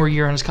one more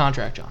year on his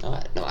contract, John.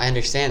 No, I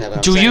understand that.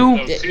 But Do I'm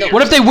you? saying, no,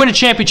 What if they win a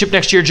championship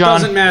next year, John?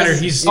 Doesn't matter.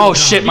 He's Oh,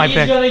 shit, my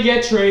pick. gonna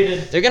get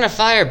traded. they're gonna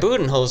fire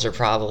Budenholzer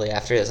probably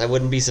after this. I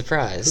wouldn't be Who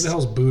surprised. the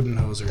hell's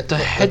Budenholzer? The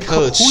head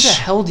coach. coach. Who the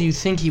hell do you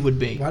think he would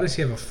be? Why does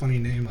he have a funny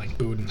name like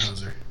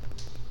Budenholzer?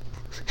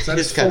 Is that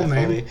It's his full kind of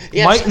name? funny.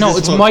 Yes, Mike? No, his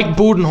it's full- Mike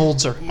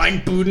Budenholzer.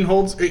 Mike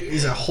Budenholzer?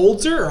 Is it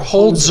Holzer or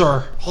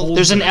Holzer. Holzer.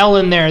 There's an L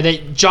in there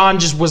that John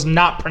just was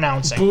not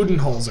pronouncing.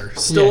 Budenholzer.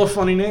 Still Yeah. a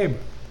funny name.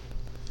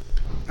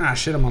 Ah,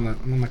 shit, I'm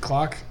on the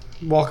clock.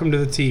 Welcome to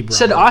the T, bro.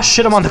 Said,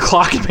 shit, I'm on the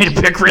clock and made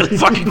a pick really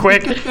fucking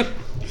quick.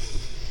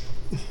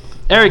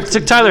 Eric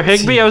took Tyler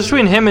Higbee. I was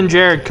between him and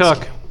Jared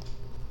Cook.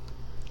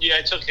 Yeah,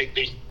 I took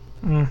Higbee.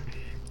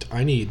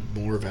 I need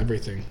more of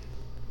everything.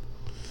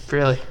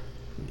 Really?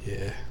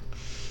 Yeah.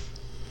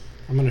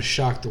 I'm going to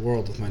shock the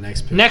world with my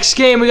next pick. Next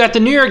game, we got the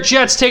New York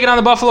Jets taking on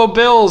the Buffalo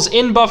Bills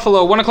in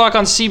Buffalo, 1 o'clock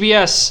on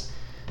CBS.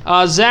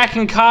 Zach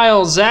and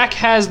Kyle. Zach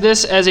has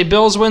this as a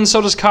Bills win,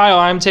 so does Kyle.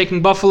 I'm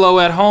taking Buffalo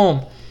at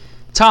home.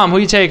 Tom, who are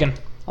you taking?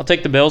 I'll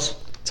take the Bills.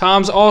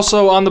 Tom's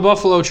also on the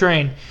Buffalo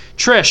train.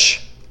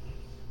 Trish.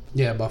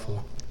 Yeah,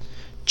 Buffalo.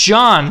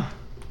 John.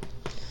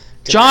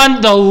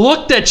 John, the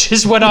look that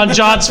just went on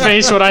John's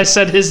face when I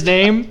said his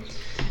name,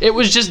 it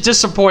was just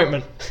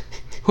disappointment.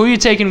 Who are you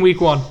taking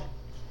week 1?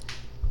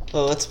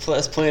 Well, as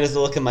plain as the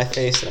look in my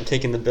face, I'm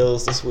taking the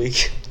Bills this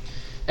week.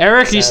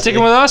 Eric, Sadly. you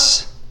sticking with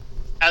us?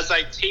 As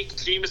I take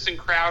Jamison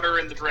Crowder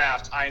in the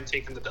draft, I am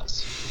taking the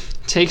Bills.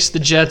 Takes the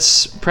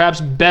Jets'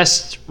 perhaps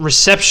best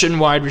reception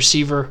wide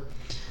receiver.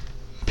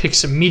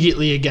 Picks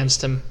immediately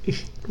against him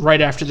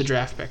right after the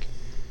draft pick.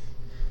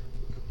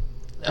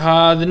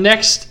 The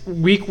next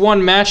week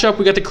 1 matchup,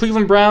 we got the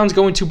Cleveland Browns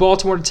going to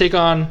Baltimore to take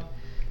on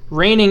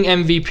reigning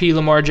MVP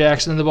Lamar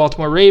Jackson and the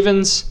Baltimore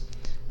Ravens.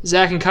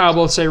 Zach and Kyle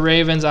both say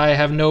Ravens. I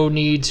have no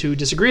need to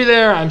disagree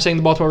there. I'm saying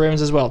the Baltimore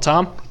Ravens as well.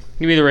 Tom?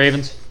 Give me the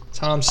Ravens.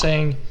 Tom's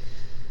saying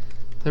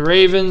the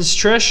Ravens.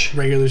 Trish?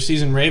 Regular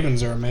season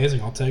Ravens are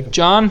amazing. I'll take them.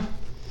 John?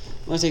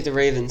 I'm going to take the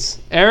Ravens.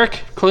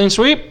 Eric? Clean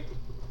sweep?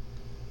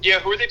 Yeah,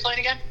 who are they playing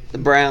again? The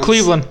Browns.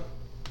 Cleveland.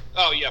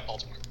 Oh, yeah,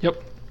 Baltimore.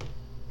 Yep.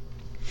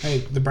 Hey,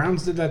 the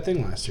Browns did that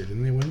thing last year.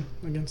 Didn't they win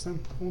against them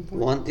at one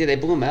point? Yeah, they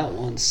blew them out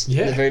once.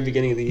 Yeah. At the very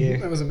beginning of the year.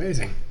 That was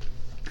amazing.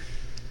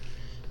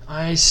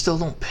 I still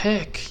don't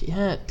pick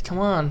yet. Come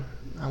on.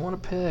 I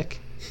want to pick.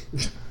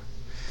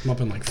 I'm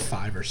up in like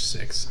 5 or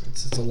 6.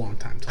 It's a long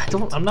time.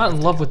 I'm not in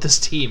love with this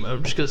team.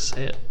 I'm just going to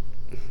say it.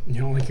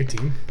 You don't like your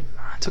team?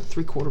 I took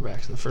 3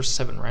 quarterbacks in the first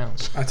 7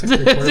 rounds. I took 3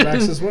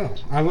 quarterbacks as well.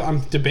 I'm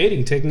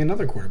debating taking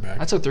another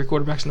quarterback. I took 3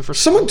 quarterbacks in the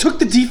first. Someone took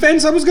the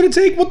defense I was going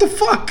to take? What the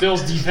fuck?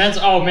 Bills defense.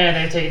 Oh man,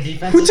 they take a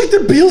defense. Who took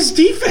the Bills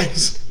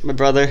defense? My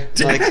brother.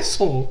 Like,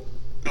 Asshole.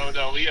 Oh,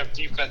 no, we have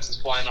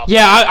defenses flying off.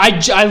 Yeah,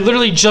 I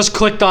literally just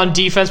clicked on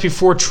defense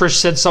before Trish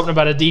said something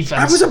about a defense.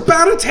 I was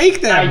about to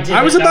take them.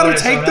 I was about to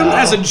take them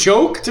as a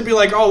joke to be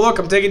like, oh, look,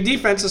 I'm taking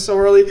defenses so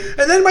early.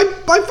 And then my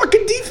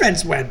fucking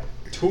defense went.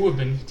 2 have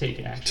been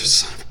taken, actually.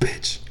 Son of a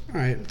bitch. All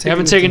right. You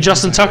haven't taken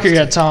Justin Tucker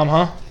yet, Tom,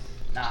 huh?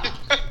 Nah.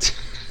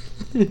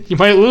 You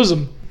might lose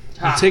him.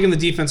 I'm taking the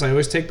defense I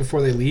always take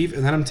before they leave,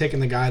 and then I'm taking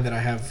the guy that I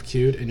have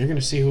queued, and you're going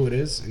to see who it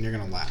is, and you're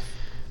going to laugh.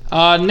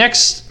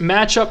 Next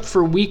matchup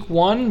for week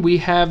 1, we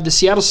have the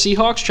Seattle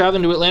Seahawks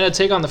traveling to Atlanta to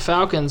take on the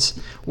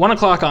Falcons. 1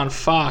 o'clock on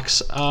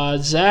Fox.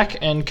 Zach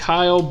and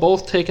Kyle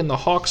both taking the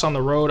Hawks on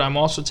the road. I'm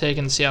also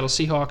taking the Seattle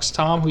Seahawks.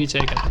 Tom, who are you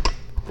taking?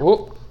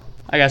 Oh,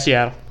 I got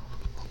Seattle.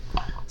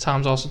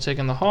 Tom's also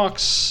taking the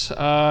Hawks.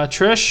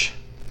 Trish?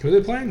 Who are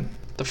they playing?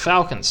 The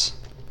Falcons.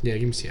 Yeah,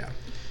 give me Seattle.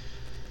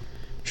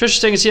 Trish is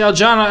taking Seattle.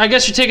 John, I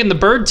guess you're taking the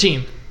Bird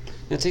team.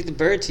 I'm going to take the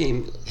Bird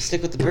team.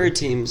 Stick with the Bird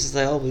teams as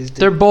I always do.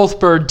 They're both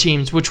Bird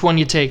teams. Which one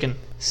you taking?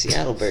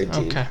 Seattle Bird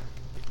team. Okay.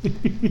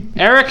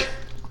 Eric?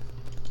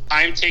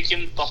 I'm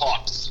taking the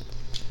Hawks.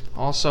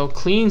 Also,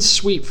 clean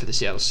sweep for the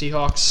Seattle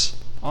Seahawks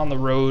on the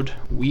road,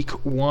 week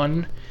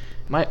 1.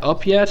 Am I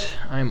up yet?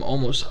 I'm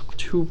almost up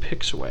 2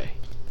 picks away.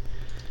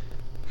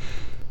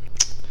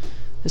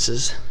 This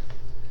is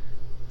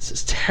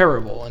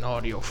terrible in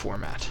audio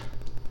format.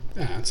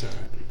 Yeah, that's all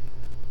right.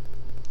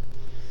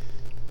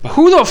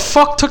 Who the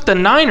fuck took the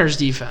Niners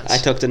defense? I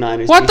took the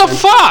Niners What defense. the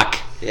fuck?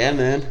 Yeah,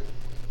 man.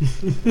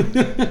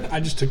 I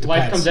just took the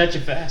Life Pats. comes at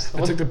you fast.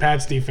 I took the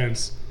Pats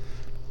defense.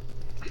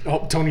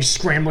 Oh, Tony's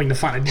scrambling to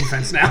find a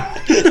defense now.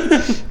 You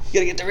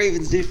gotta get the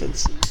Ravens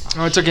defense.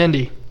 Oh, I took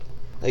Indy.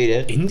 Oh, you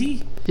did?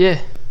 Indy?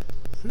 Yeah.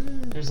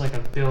 There's like a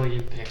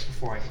billion picks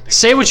before I can pick.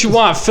 Say what you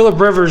want. Phillip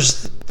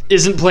Rivers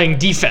isn't playing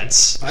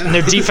defense, and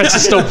their defense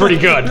is still pretty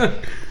good.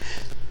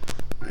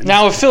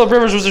 Now, if Phillip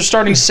Rivers was their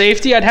starting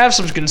safety, I'd have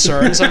some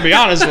concerns. I'll be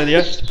honest with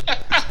you.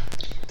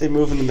 They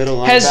move in the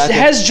middle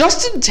Has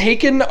Justin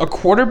taken a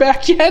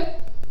quarterback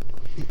yet?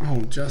 Oh,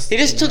 Justin.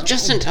 He just took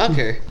Justin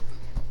Tucker.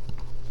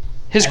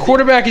 His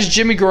quarterback is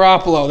Jimmy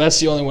Garoppolo.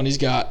 That's the only one he's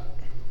got.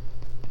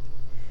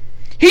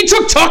 He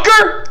took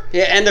Tucker?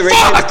 Yeah, and the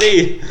Fuck! Ravens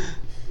D.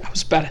 I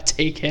was about to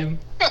take him.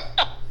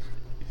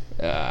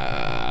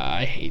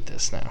 I hate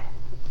this now.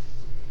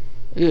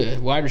 Ugh,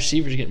 wide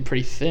receivers getting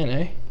pretty thin,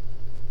 eh?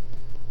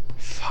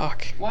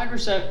 Fuck. Wide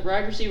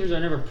receivers are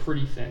never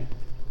pretty thin.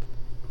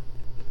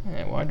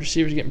 Yeah, wide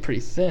receivers getting pretty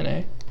thin,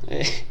 eh?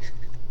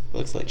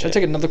 Looks like Should I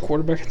take another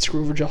quarterback and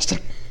screw over Justin?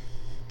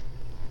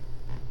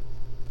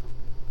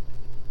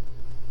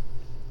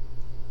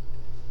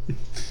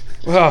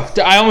 Well,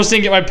 I almost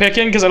didn't get my pick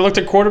in because I looked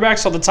at quarterbacks,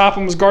 saw the top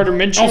one was Gardner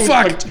Minshew. Oh,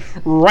 fuck. Looked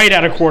right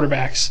out of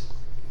quarterbacks.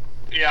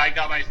 Yeah, I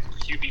got my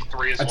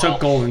QB3 as I well.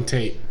 took Golden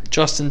Tate.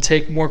 Justin,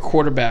 take more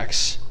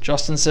quarterbacks.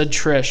 Justin said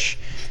Trish.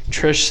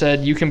 Trish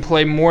said you can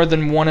play more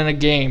than one in a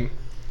game.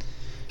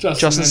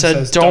 Justin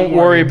said, don't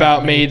worry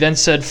about me. Then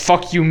said,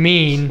 fuck you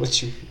mean.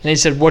 What you? And he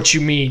said, what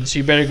you mean? So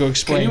you better go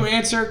explain. Can you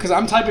answer? Because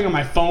I'm typing on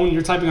my phone.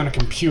 You're typing on a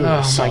computer.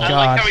 Oh, so. my I God.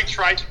 like how he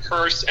tried to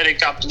curse and it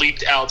got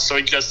bleeped out, so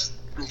he just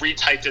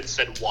retyped it and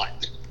said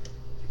what.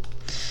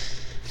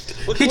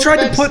 He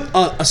tried to put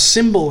a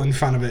symbol in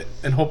front of it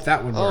and hope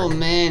that would work. Oh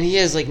man, he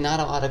has like not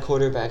a lot of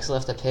quarterbacks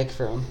left to pick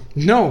from.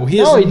 No, he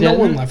has no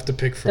one left to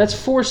pick from. That's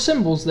 4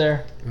 symbols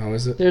there. Oh,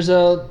 is it? There's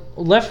a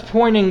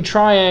left-pointing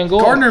triangle.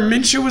 Gardner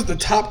Minshew was the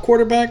top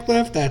quarterback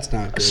left? That's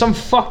not good. Some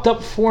fucked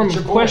up form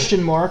of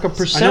question mark, a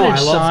percentage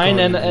sign,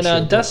 and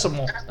a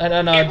decimal,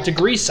 and a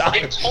degree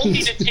sign. They told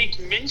me to take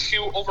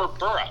Minshew over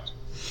Burrow.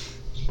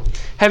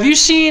 Have you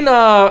seen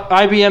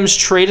IBM's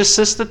trade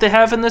assist that they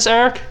have in this,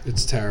 Eric?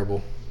 It's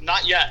terrible.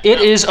 Not yet.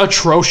 It is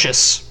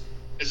atrocious.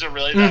 Is it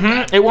really that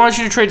bad? It wants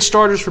you to trade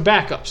starters for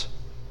backups.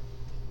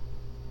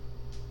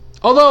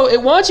 Although,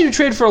 it wants you to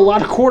trade for a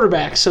lot of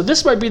quarterbacks, so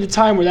this might be the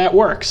time where that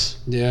works.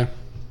 Yeah.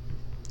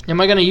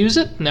 Am I going to use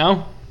it?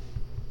 No.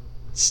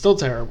 It's still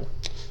terrible.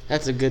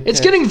 That's a good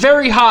It's pick. getting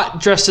very hot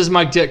dressed as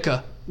Mike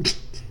Ditka.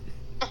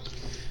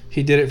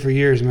 He did it for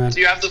years, man. Do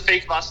you have the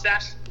fake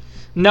mustache?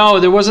 No,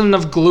 there wasn't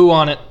enough glue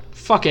on it.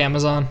 Fuck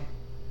Amazon.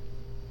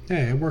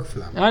 Hey, it worked for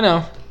them. I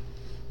know.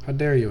 How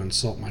dare you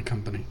insult my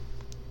company?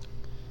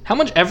 How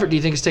much effort do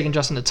you think it's taken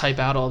Justin to type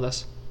out all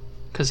this?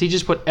 Because he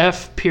just put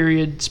F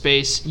period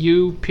space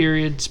U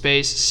period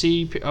space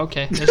C.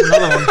 Okay, there's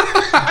another one.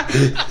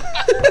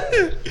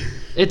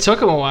 It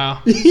took him a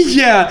while.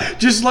 Yeah,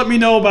 just let me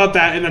know about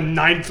that in the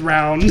 9th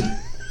round.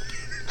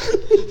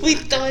 We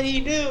thought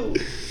he knew.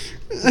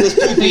 Those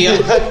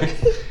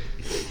PPR.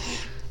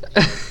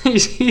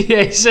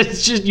 Yeah, he said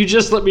you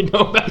just let me know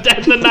about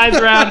that in the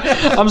 9th round.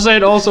 I'm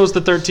saying also it's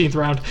the 13th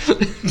round.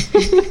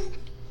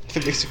 If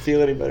it makes you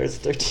feel any better, it's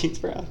the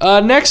 13th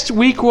round. Next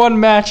week 1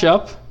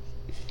 matchup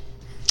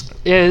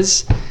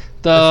is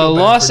the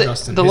Los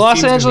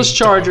Angeles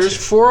Chargers,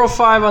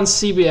 4:05 on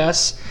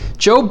CBS.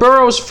 Joe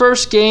Burrow's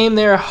first game.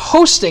 They're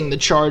hosting the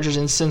Chargers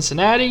in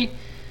Cincinnati.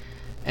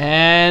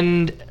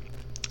 And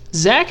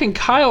Zach and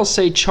Kyle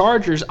say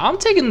Chargers. I'm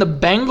taking the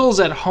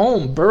Bengals at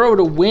home. Burrow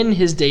to win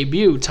his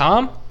debut.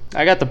 Tom?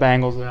 I got the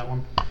Bengals in that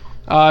one.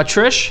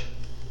 Trish?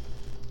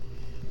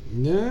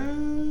 Yeah.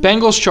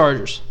 Bengals,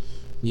 Chargers.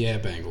 Yeah,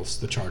 Bengals.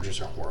 The Chargers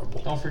are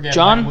horrible. Don't forget,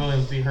 John? Mike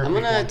Williams be hurt. I'm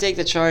gonna take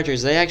the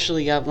Chargers. They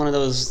actually got one of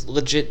those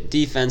legit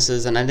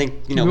defenses, and I think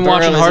You've been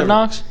watching Hard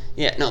Knocks?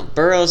 Yeah, no,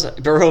 Burrow is a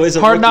Hard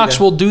rookie, Knocks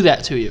though. will do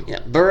that to you.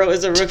 Yeah, Burrow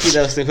is a rookie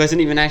though, so he hasn't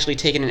even actually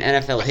taken an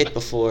NFL hit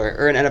before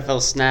or an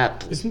NFL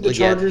snap. Isn't the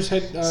yet. Chargers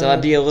head? So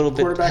I'd be a little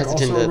bit quarterback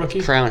hesitant also a to rookie?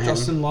 crown him.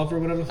 Justin Love or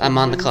whatever. I'm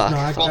on the clock. No,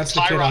 Well, that's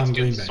the kid Tyrod's on going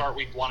Green to Bay. start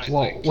week 1, I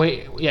Whoa, think.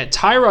 wait. Yeah,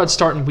 Tyrod's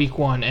starting week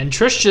 1. And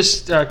Trish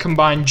just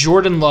combined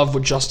Jordan Love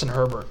with Justin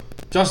Herbert.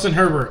 Justin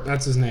Herbert,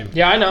 that's his name.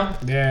 Yeah, I know.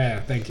 Yeah,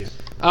 thank you.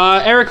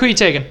 Eric, who you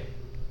taking?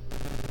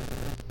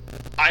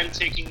 I'm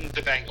taking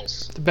the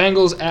Bengals. The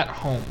Bengals at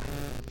home.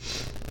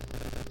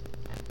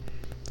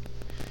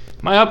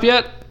 Am I up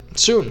yet?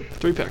 Soon.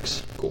 3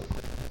 picks. Cool.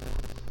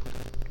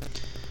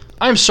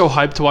 I'm so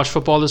hyped to watch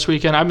football this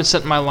weekend. I've been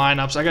setting my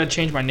lineups. I got to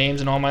change my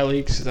names in all my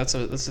leagues. That's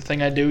the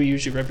thing I do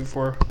usually right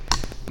before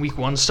week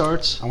 1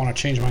 starts. I want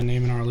to change my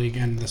name in our league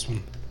and this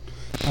one.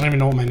 I don't even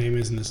know what my name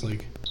is in this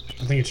league.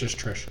 I think it's just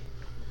Trish.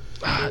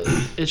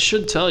 It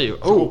should tell you.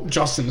 Oh,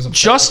 Justin is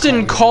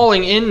Justin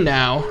calling in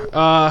now.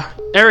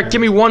 Eric,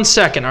 give me 1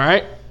 second, all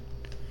right?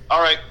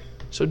 All right.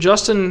 So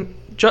Justin,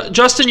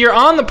 you're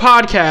on the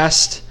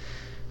podcast.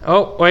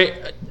 Oh, wait.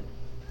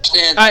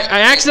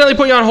 I accidentally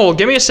put you on hold.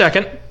 Give me a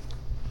second.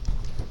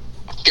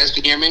 You guys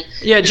can hear me?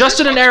 Yeah,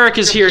 Justin and Eric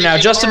is here now.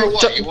 PPR Justin, or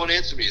what? You won't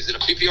answer me. Is it a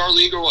PPR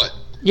league or what?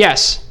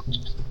 yes.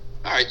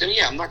 All right, then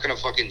yeah, I'm not gonna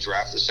fucking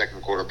draft the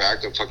second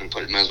quarterback. I'm fucking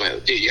put him as my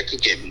dude. I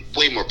could get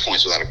way more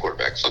points without a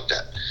quarterback. Fuck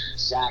that.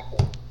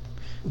 Exactly.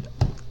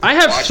 I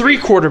have 3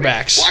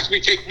 quarterbacks. Watch me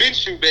take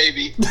Minshew,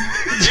 baby.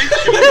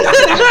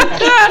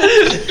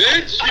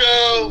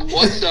 Minshew,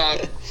 what's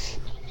up?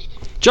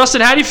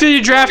 Justin, how do you feel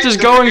your draft is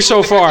going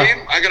so far?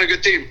 I got a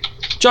good team.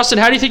 Justin,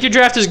 how do you think your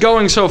draft is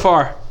going so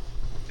far?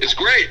 It's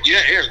great.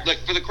 Yeah, here, look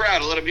for the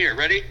crowd. I'll let them hear.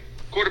 Ready?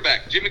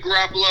 Quarterback, Jimmy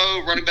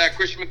Garoppolo. Running back,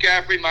 Christian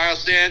McCaffrey,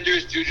 Miles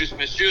Sanders, Juju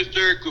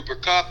Smith-Schuster, Cooper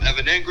Kupp,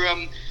 Evan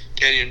Ingram,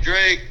 Kenyon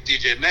Drake,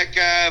 DJ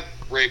Metcalf,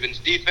 Ravens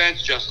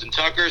defense, Justin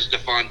Tucker,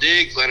 Stephon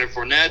Diggs, Leonard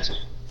Fournette.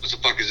 What the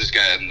fuck is this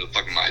guy in the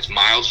fucking mind?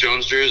 Miles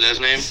Jones-Drew, is that his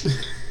name?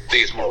 I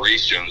think it's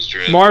Maurice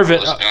Jones-Drew.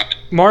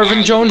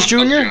 Marvin Jones Jr.?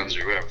 Jones,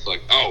 or whatever.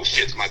 Like, oh,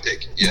 shit, it's my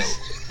pick. Yo.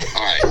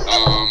 All right,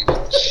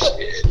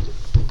 shit.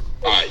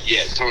 All right,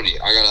 yeah, Tony,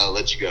 I gotta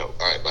let you go.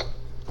 All right, bye.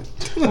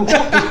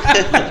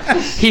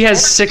 He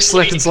has 6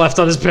 seconds left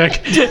on his pick.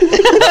 3,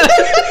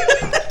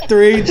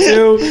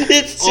 2.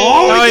 It's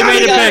Oh, he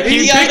made a pick.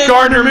 He picked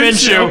Gardner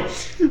Minshew.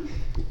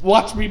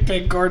 Watch me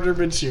pick Gardner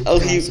Minshew. Oh,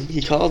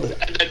 he called it.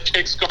 And then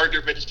picks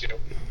Gardner Minshew.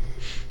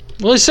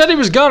 Well, he said he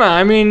was gonna.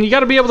 I mean, you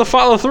got to be able to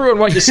follow through on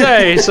what you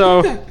say.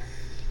 So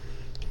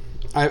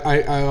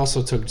I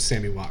also took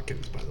Sammy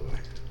Watkins, by the way.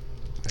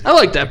 I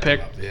like that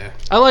pick. Yeah.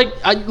 I like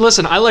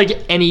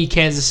any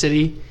Kansas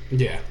City.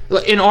 Yeah.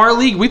 In our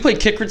league, we play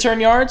kick return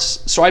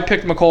yards, so I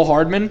picked McCole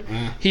Hardman.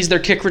 He's their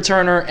kick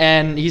returner,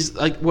 and he's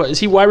like, what is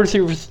he? Wide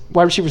receiver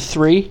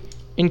 3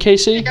 in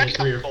KC?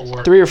 3 or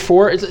 4. 3 or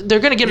 4.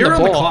 They're gonna get him You're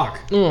the on ball.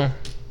 the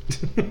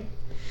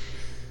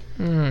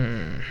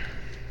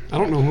clock. I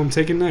don't know who I'm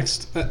taking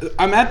next.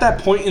 I'm at that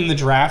point in the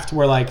draft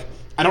where, like,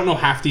 I don't know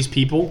half these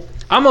people.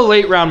 I'm a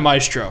late round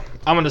maestro.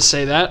 I'm going to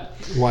say that.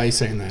 Why are you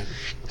saying that?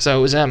 So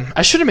it was M.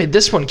 I should have made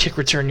this one kick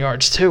return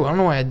yards, too. I don't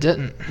know why I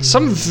didn't.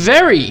 Some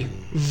very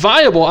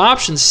viable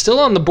options still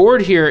on the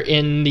board here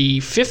in the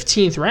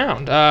 15th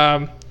round.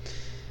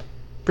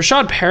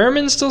 Rashad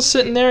Perriman's still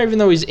sitting there, even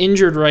though he's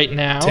injured right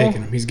now.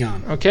 Taking him. He's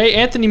gone. Okay,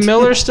 Anthony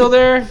Miller's still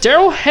there.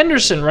 Darrell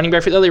Henderson, running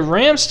back for the LA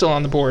Rams, still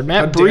on the board.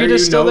 Matt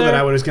Breida's still there. How dare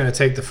you know that I was going to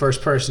take the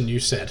first person you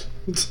said?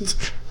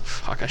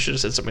 Fuck, I should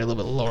have said somebody a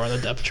little bit lower on the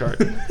depth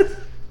chart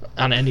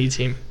on any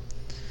team.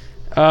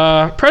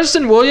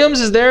 Preston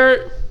Williams is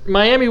there,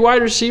 Miami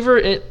wide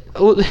receiver.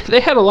 They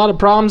had a lot of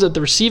problems at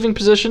the receiving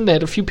position. They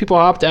had a few people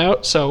opt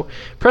out, so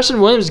Preston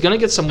Williams is going to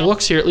get some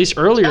looks here, at least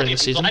earlier in the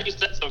season. I'm glad you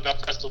said so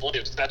about Preston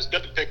Williams, because I was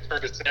going to pick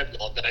Curtis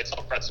Samuel, and then I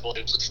saw Preston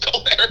Williams was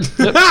still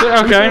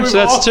there. Okay, so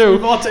that's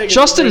two.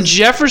 Justin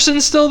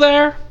Jefferson's still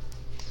there.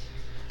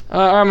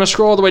 I'm going to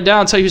scroll all the way down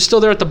and tell you who's still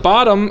there at the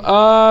bottom.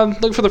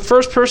 Look for the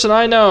first person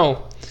I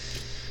know.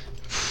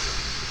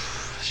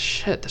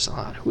 Shit, there's a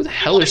lot. Who the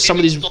hell are some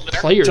of these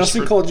players?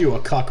 Justin called you a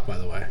cuck, by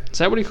the way. Is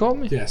that what he called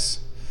me?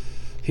 Yes.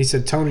 He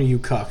said, Tony, you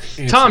cuck.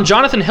 Answer. Tom,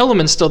 Jonathan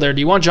Hilliman's still there. Do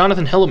you want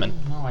Jonathan Hilliman?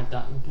 No, I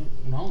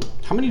don't. No.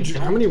 How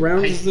many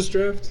rounds is this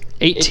draft?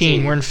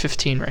 18. We're in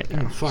 15 right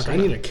now. Oh, fuck, I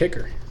need a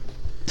kicker.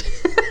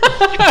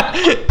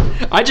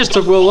 I just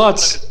took Will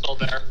Lutz.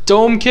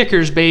 Dome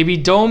kickers, baby.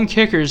 Dome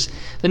kickers.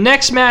 The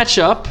next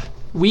matchup,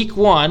 week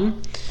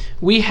 1,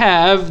 we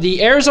have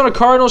the Arizona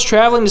Cardinals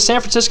traveling to San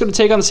Francisco to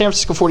take on the San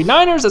Francisco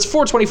 49ers. That's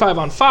 4:25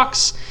 on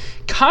Fox.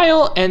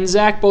 Kyle and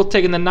Zach both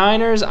taking the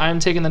Niners. I'm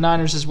taking the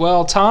Niners as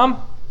well.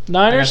 Tom,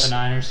 Niners? I got the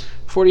Niners.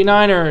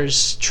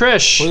 49ers.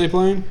 Trish. What are they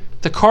playing?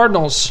 The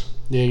Cardinals.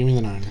 Yeah, give me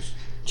the Niners.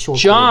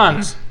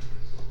 John.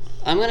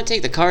 I'm going to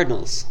take the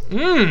Cardinals.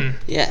 Yeah,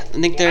 I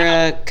think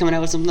they're coming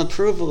out with something to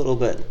prove a little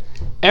bit.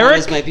 Eric?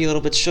 Niners might be a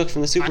little bit shook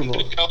from the Super I'm Bowl.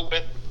 going to go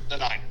with the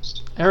Niners.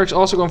 Eric's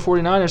also going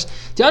 49ers.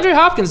 DeAndre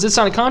Hopkins did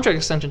sign a contract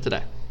extension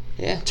today.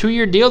 Yeah.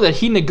 2-year deal that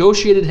he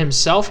negotiated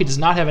himself. He does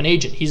not have an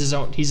agent. He's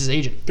his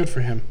agent. Good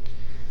for him.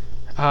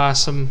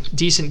 Some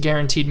decent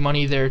guaranteed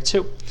money there,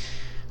 too.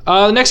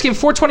 The next game,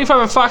 4:25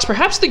 on Fox.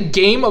 Perhaps the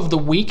game of the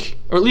week,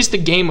 or at least the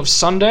game of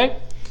Sunday.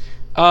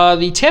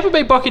 The Tampa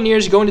Bay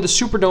Buccaneers going to the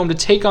Superdome to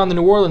take on the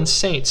New Orleans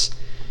Saints.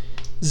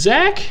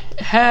 Zach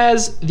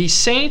has the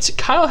Saints.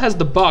 Kyle has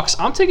the Bucs.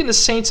 I'm taking the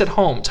Saints at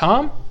home.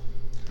 Tom?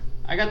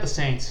 I got the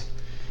Saints.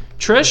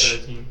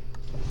 Trish?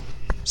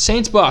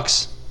 Saints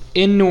Bucs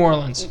in New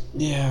Orleans.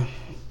 Yeah.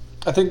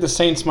 I think the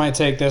Saints might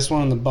take this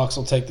one, and the Bucs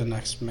will take the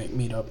next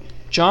meetup.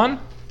 John?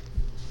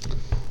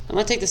 I'm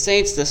going to take the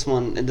Saints this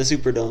one in the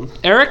Superdome.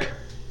 Eric?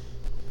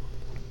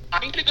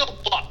 I'm going to go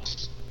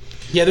Bucs.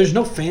 Yeah, there's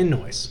no fan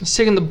noise. He's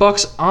taking the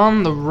Bucs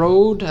on the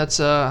road. That's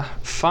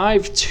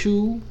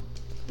 5-2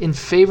 in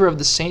favor of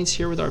the Saints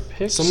here with our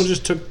picks. Someone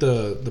just took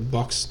the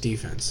Bucs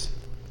defense.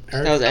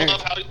 Eric? That was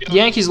Eric.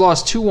 Yankees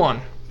lost 2-1.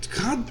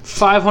 God.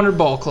 500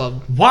 ball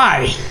club.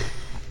 Why?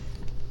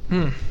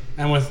 And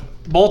with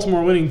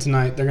Baltimore winning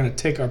tonight, they're going to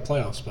take our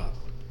playoff spot.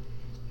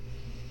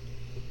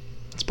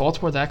 Is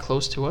Baltimore that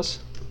close to us?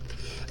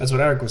 That's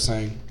what Eric was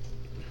saying.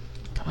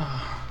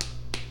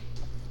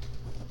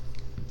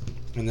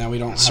 And now we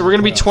don't. So we're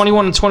going to be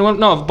 21-21.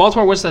 No, if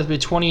Baltimore wins, that'll be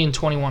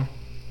 20-21.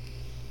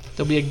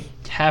 There'll be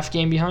a half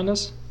game behind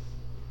us.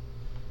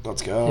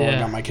 Let's go. Yeah. I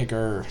got my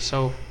kicker.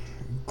 So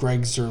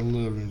Greg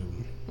Zerlin.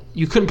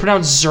 you couldn't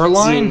pronounce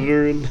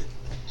Zerline?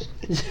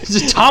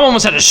 Tom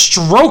almost had a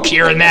stroke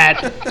here in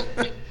that.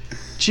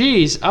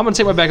 Jeez, I'm going to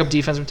take my backup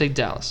defense. I'm going to take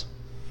Dallas.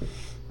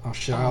 Oh,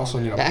 shit. I also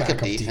need a backup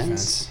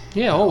defense.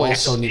 Yeah, I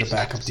always. also need a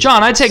backup defense.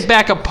 John, I take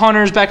backup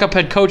punters, backup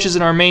head coaches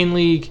in our main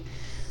league.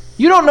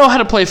 You don't know how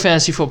to play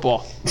fantasy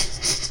football.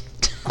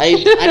 I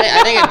think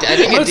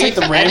I'm going to take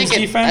the Rams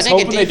defense,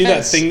 hoping they do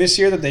that thing this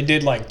year that they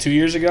did like 2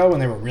 years ago when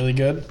they were really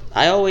good.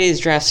 I always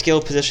draft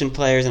skill position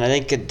players, and I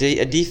think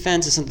a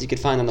defense is something you could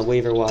find on the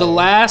waiver wire. The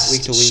last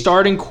week to week.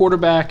 starting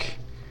quarterback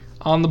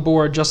on the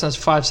board. Justin has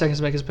 5 seconds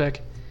to make his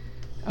pick.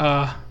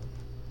 Well,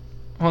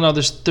 no,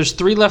 there's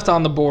 3 left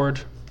on the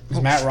board. Is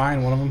Matt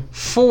Ryan one of them?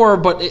 4,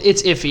 but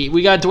it's iffy.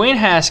 We got Dwayne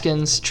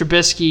Haskins,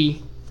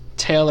 Trubisky,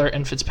 Taylor,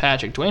 and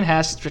Fitzpatrick. Dwayne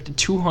Haskins projected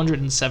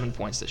 207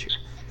 points this year.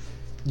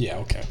 Yeah,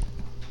 okay.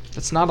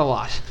 That's not a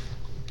lot.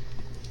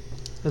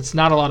 That's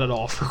not a lot at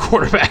all for a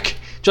quarterback.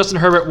 Justin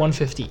Herbert,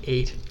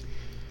 158.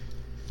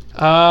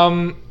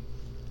 I'm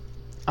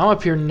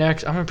up here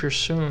next. I'm up here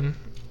soon.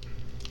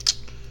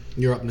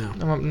 You're up now.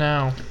 I'm up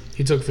now.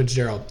 He took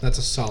Fitzgerald. That's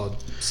a solid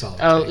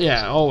Oh, take.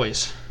 yeah,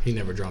 always. He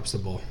never drops the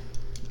ball.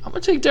 I'm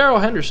going to take Darrell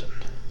Henderson.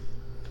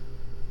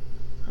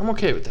 I'm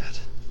okay with that.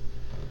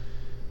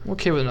 I'm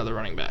okay with another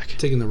running back.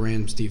 Taking the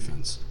Rams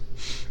defense.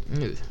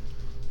 Ugh.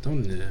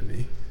 Don't nit at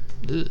me.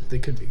 Ugh. They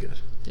could be good.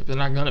 Yeah, they're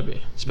not going to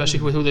be, especially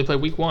with who they play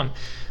week 1.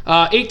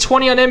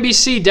 8:20 on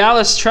NBC.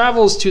 Dallas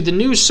travels to the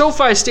new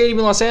SoFi Stadium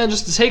in Los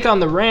Angeles to take on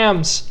the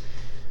Rams.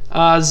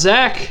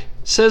 Zach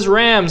says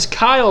Rams.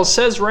 Kyle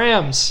says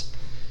Rams.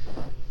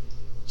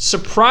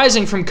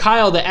 Surprising from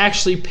Kyle to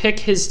actually pick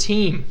his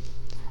team.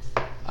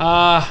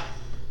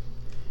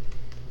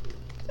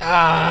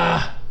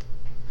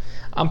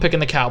 I'm picking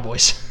the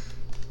Cowboys.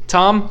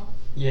 Tom?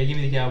 Yeah, give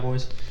me the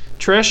Cowboys.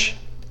 Trish?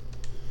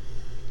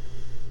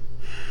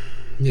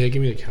 Yeah,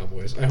 give me the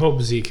Cowboys. I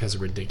hope Zeke has a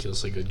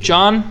ridiculously good game.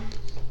 John? I'm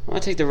gonna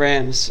take the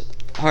Rams.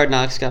 Hard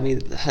Knocks got me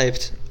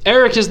hyped.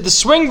 Eric is the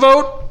swing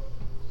vote.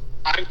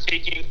 I'm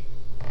taking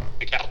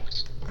the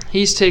Cowboys.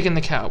 He's taking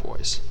the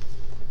Cowboys.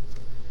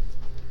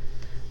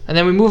 And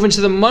then we move into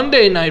the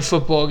Monday night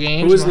football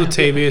games. Who is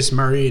Latavius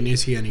Murray, and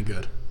is he any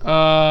good?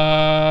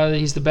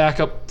 He's the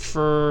backup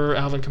for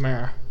Alvin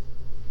Kamara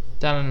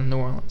down in New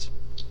Orleans.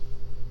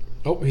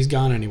 Oh, he's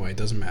gone anyway.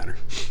 Doesn't matter.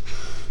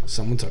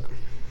 Someone took him.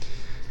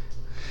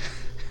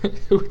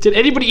 Did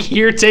anybody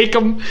here take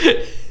him?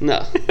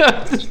 No.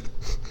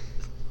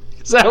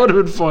 That would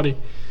have been funny.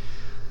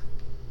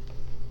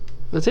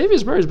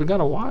 Latavius Murray's been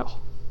gone a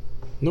while.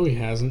 No, he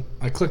hasn't.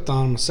 I clicked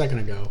on him a second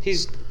ago.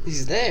 He's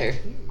there.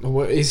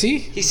 What, is he?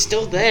 He's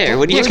still there.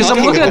 What are Yeah, you because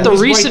talking I'm looking about? at the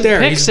He's right recent there.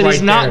 picks He's and he's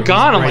right not there.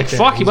 gone. He's I'm right like, there.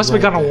 fuck, he He's must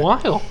have been right gone a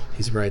there. while.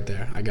 He's right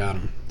there. I got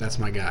him. That's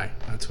my guy.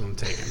 That's who I'm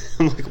taking.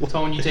 I'm like, what?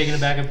 Tone, you taking a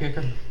backup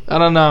kicker? I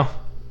don't know.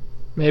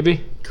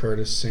 Maybe.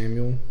 Curtis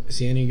Samuel. Is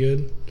he any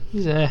good?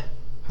 He's How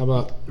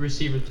about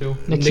Receiver 2.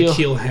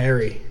 Nikhil.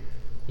 Harry?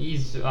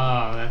 He's,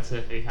 that's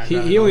it.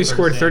 He only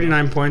scored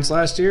 39 points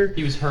last year,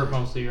 He was hurt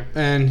most of the year.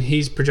 and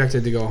he's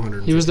projected to go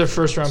 100. He was their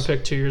first round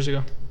pick 2 years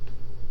ago.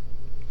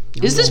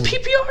 Is this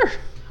PPR?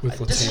 with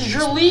This is Latavius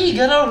your Murray. league.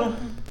 I don't know.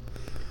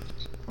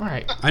 All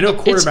right. I know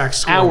quarterbacks It's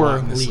score a our lot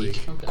in this league.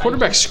 league.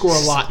 Quarterbacks score a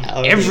lot in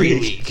Our every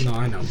league. league. No,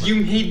 I know. But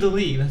You hate the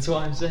league. That's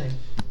what I'm saying.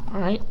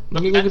 All right.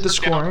 Let me look at the Mets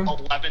are down scoring.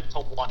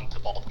 11-1 to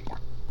Baltimore.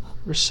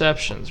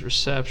 Receptions. Okay,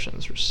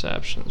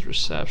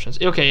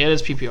 it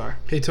is PPR.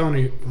 Hey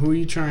Tony, who are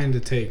you trying to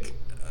take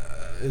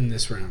in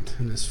this round?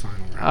 In this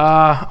final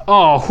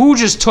round? Who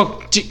just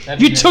took...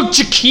 That'd you be took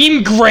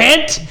Jakeem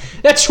Grant?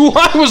 That's who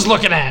I was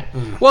looking at.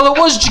 Well, it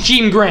was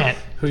Jakeem Grant.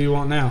 Who do you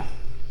want now?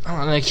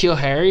 Nikhil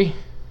Harry,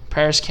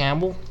 Paris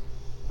Campbell.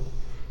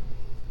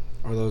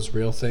 Are those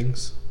real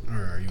things? Or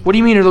are you? What do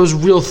you mean are those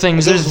real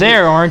things? They're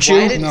there, aren't you?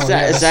 Why did No,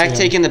 Zach yeah.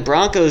 take in the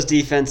Broncos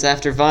defense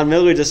after Von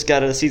Miller just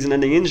got a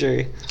season-ending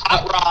injury?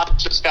 Hot Rod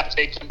just got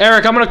taken.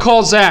 Eric, I'm going to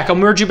call Zach. I'll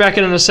merge you back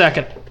in a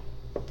second.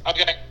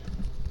 Okay.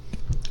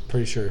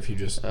 Pretty sure if you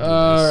just. Do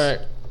All this.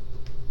 right.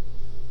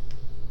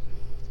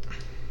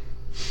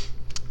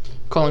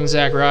 Calling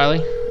Zach Riley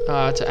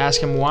to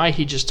ask him why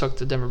he just took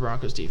the Denver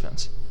Broncos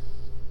defense.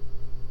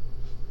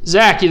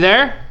 Zach, you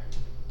there?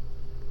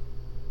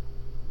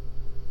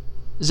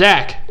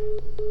 Zach.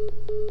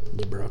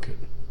 You broke it.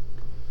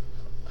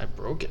 I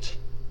broke it.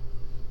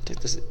 I took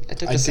the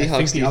I Seahawks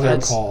think the other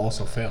defense. call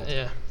also failed.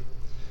 Yeah.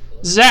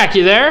 Zach,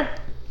 you there?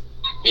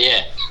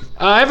 Yeah.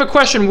 I have a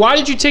question. Why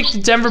did you take the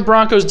Denver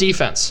Broncos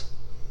defense?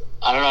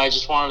 I don't know. I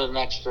just wanted an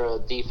extra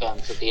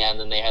defense at the end,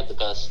 and they had the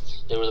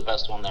best. They were the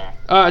best one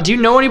there. Do you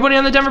know anybody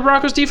on the Denver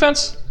Broncos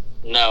defense?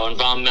 No, and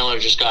Von Miller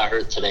just got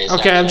hurt today. so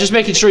Okay, I'm just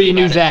making sure you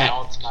knew about it that.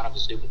 now, it's kind of a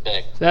stupid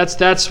pick.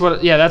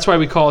 That's why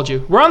we called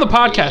you. We're on the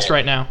podcast Yeah.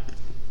 right now.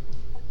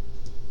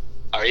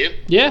 Are you?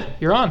 Yeah,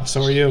 you're on.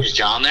 So are you. Is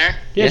John there?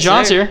 Yeah, Yes,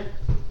 John's sir. here.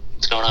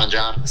 What's going on,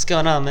 John? What's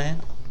going on,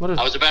 man?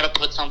 I was about to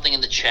put something in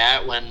the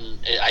chat when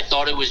I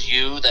thought it was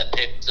you that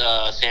picked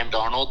Sam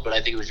Darnold, but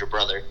I think it was your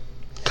brother.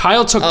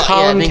 Kyle took Oh,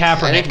 Colin I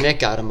Kaepernick. think Nick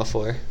got him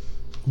before.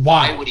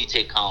 Why Why? would he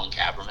take Colin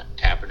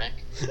Kaepernick?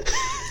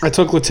 I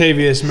took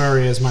Latavius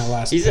Murray as my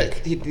last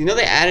pick. You know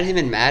they added him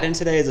in Madden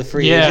today as a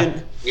free Yeah.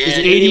 agent? Yeah, He's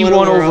he's 81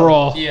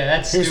 overall. Yeah,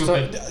 that's Here's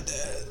stupid.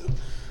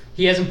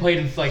 He hasn't played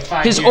in like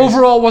 5 His years.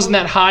 overall wasn't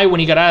that high when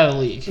he got out of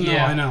the league. No,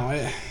 Yeah. I know.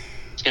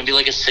 It's gonna be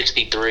like a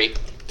 63.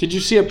 Did you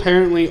see?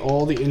 Apparently,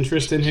 all the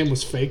interest in him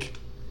was fake.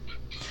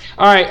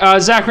 All right,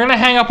 Zach, we're going to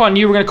hang up on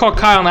you. We're going to call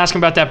Kyle and ask him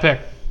about that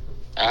pick.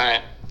 All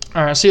right.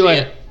 All right, see you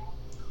later.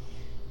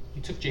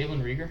 You took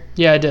Jalen Reagor?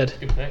 Yeah, I did.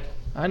 Good pick.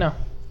 I know.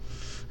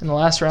 In the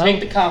last round.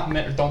 Take the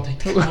compliment or don't take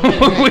the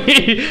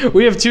compliment.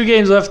 we have 2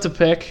 games left to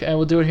pick, and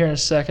we'll do it here in a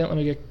second. Let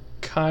me get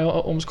Kyle.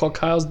 Almost called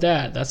Kyle's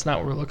dad. That's not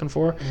what we're looking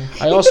for.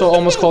 I also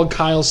almost called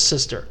Kyle's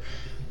sister.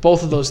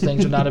 Both of those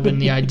things would not have been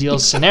the ideal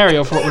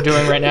scenario for what we're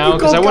doing right now,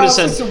 because I would have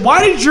said,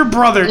 "Why did your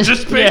brother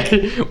just pick?"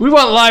 yeah, we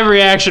want live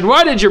reaction.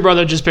 Why did your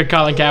brother just pick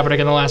Colin Kaepernick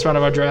in the last round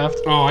of our draft?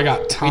 Oh, I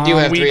got Tom. do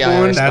have 3 week IR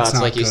one. That's spots,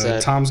 not like you good.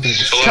 said. Tom's gonna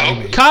destroy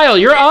me. Kyle,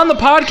 you're on the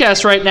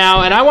podcast right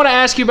now, and I want to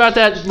ask you about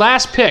that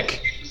last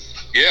pick.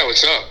 Yeah,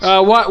 what's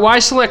up? Why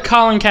select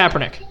Colin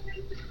Kaepernick?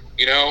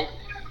 You know,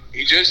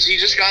 he just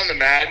got in the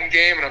Madden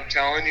game, and I'm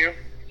telling you,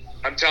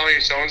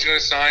 someone's going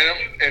to sign him,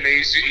 and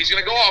he's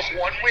going to go off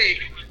 1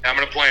 week, and I'm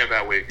going to play him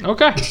that week.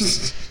 Okay.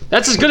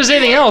 That's as good as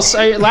anything else.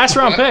 Last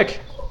round pick.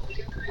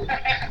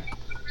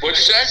 What'd you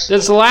say?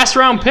 That's the last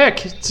round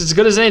pick. It's as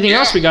good as anything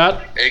else we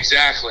got.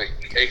 Exactly.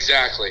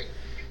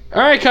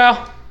 All right, Kyle.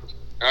 All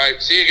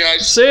right, see you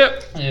guys. See ya.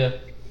 Yeah.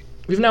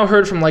 We've now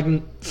heard from like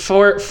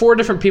four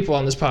different people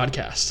on this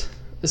podcast.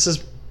 This is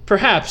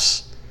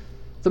perhaps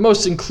the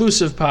most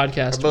inclusive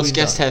podcast. Our most we've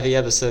guest-heavy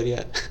episode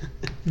yet. done.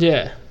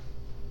 Yeah.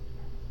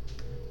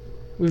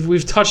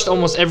 We've touched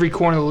almost every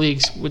corner of the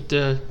leagues with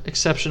the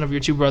exception of your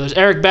 2 brothers.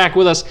 Eric back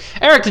with us.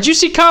 Eric, did you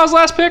see Kyle's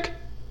last pick?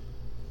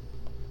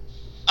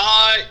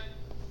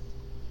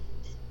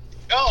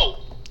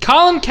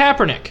 Colin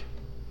Kaepernick.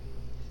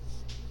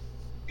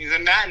 He's a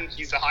Madden.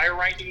 He's a higher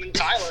ranking than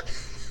Tyler.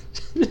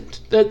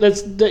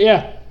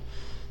 Yeah.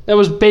 That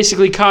was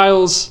basically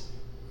Kyle's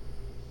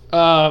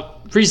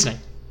reasoning.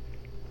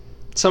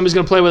 Somebody's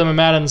going to play with him in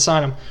Madden and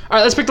sign him. All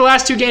right, let's pick the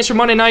last two games for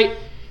Monday night.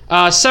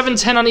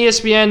 7:10 on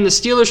ESPN. The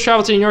Steelers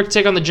travel to New York to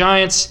take on the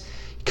Giants.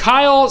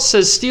 Kyle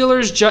says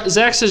Steelers.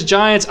 Zach says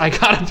Giants. I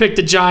got to pick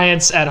the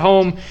Giants at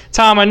home.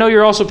 Tom, I know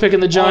you're also picking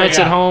the Giants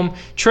at home.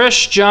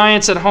 Trish,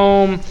 Giants at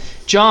home.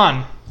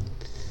 John.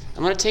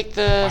 I'm going to take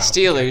the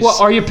Steelers.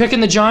 Well, are you picking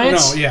the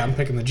Giants? No, yeah, I'm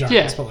picking the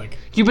Giants. Yeah. But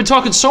You've been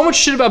talking so much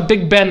shit about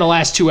Big Ben the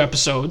last two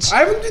episodes. I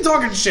haven't been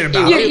talking shit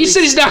about Yeah, him. you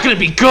said he's not going to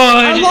be good.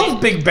 I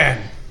love Big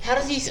Ben. How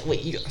does he...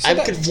 Wait,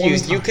 I'm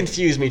confused. You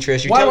confused me,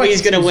 Trish. You Why tell do I me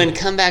he's going to confuse win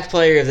Comeback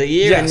Player of the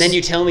Year, and then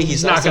you tell me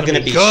he's not also gonna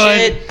going to be be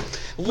good. shit.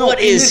 What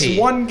is he? In this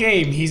one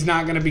game, he's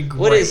not going to be great.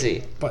 What is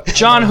he? But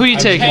John, who you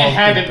taking? love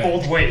Have Big it Ben.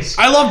 both ways.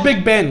 I love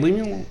Big Ben. Leave me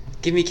alone.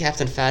 Give me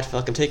Captain Fat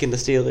Fuck. I'm taking the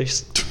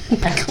Steelers.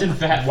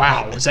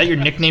 Wow, is that your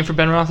nickname for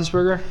Ben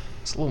Roethlisberger?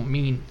 It's a little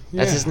mean.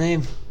 That's his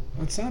name.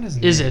 That's not his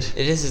name. Is it?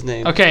 It is his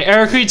name. Okay,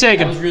 Eric, who you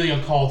taking? That was really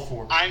uncalled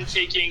for. I'm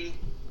taking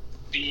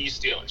the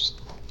Steelers.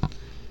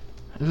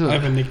 I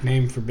have a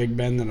nickname for Big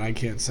Ben that I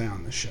can't say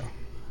on this show.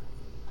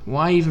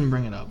 Why even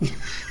bring it up?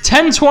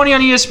 10:20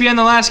 on ESPN,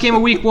 the last game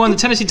of Week 1. The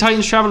Tennessee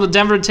Titans travel to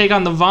Denver to take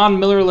on the Von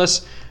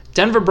Miller-less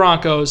Denver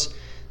Broncos.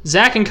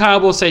 Zach and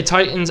Kyle both say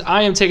Titans.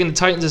 I am taking the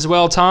Titans as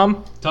well.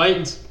 Tom?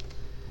 Titans.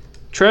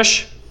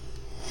 Trish?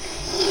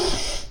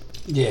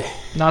 Yeah.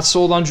 Not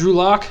sold on Drew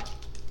Lock?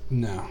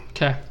 No.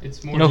 Okay.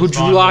 It's more You know who just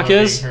Drew Von Lock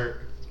Miller is? being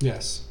hurt.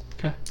 Yes.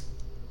 Okay.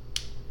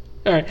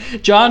 All right.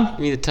 John? Give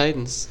me the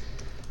Titans.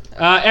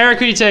 Eric,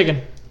 who you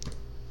taking?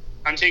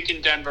 I'm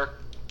taking Denver.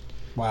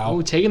 Wow.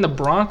 Oh, taking the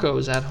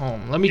Broncos at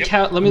home. Let me Yep.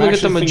 count. Let me I'm look at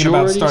the actually thinking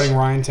about majorities. starting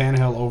Ryan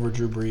Tannehill over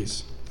Drew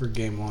Brees for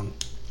Game 1.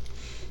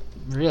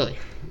 Really?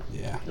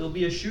 Yeah. It'll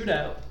be a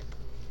shootout.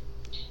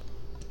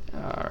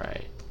 All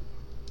right.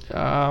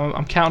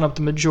 I'm counting up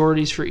the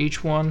majorities for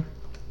each one.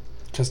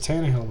 Because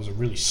Tannehill was a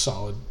really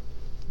solid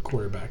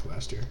quarterback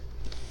last year.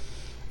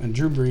 And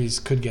Drew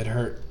Brees could get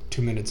hurt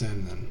 2 minutes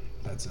in, then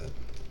that's it.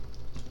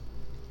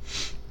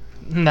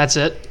 And that's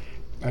it.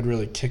 I'd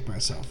really kick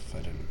myself if I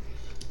didn't.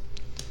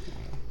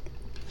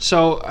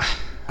 So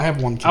I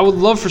have one kicker. I would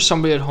love for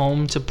somebody at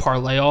home to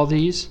parlay all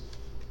these.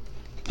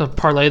 To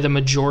parlay the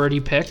majority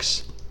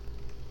picks.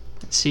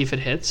 And see if it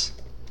hits.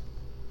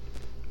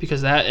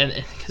 Because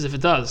if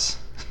it does,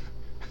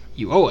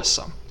 you owe us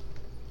some.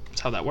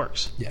 That's how that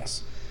works.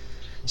 Yes.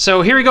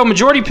 So here we go.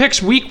 Majority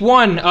picks week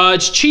 1.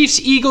 It's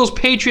Chiefs, Eagles,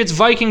 Patriots,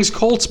 Vikings,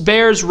 Colts,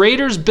 Bears,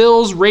 Raiders,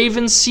 Bills,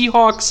 Ravens,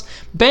 Seahawks,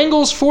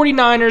 Bengals,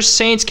 49ers,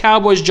 Saints,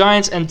 Cowboys,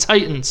 Giants, and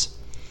Titans.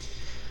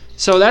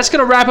 So that's going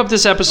to wrap up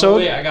this episode. Oh,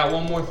 wait, I got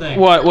one more thing.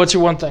 What? What's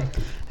your one thing?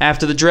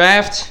 After the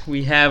draft,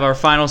 we have our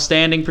final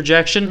standing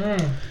projection.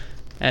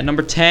 At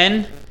number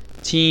 10,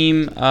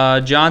 Team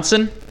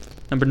Johnson.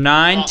 Number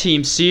 9,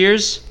 Team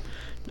Sears.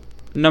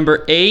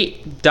 Number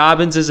 8,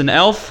 Dobbins is an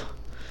elf.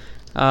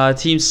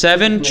 Team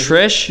 7,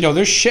 Trish. Yo,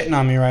 they're shitting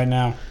on me right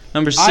now.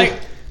 Number 6. I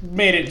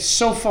made it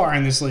so far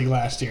in this league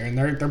last year, and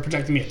they're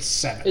projecting me at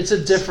 7. It's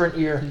a different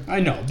year.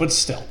 I know, but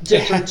still.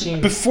 Different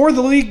team. Before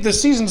the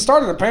season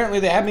started, apparently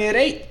they had me at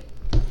 8.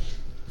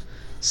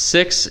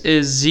 6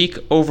 is Zeke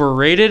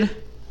overrated.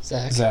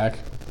 Zach.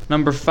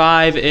 Number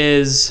 5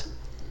 is...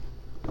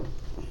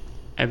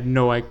 I have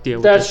no idea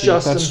what That's this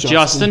Justin. is.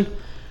 Justin.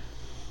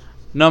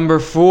 Number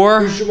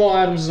 4, Jamal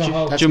Adams is a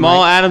hoe.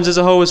 Jamal Adams is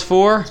a hoe is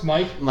 4.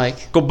 Mike.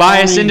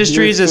 Gobias Tommy,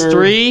 Industries is you're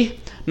 3.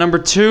 Number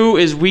 2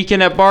 is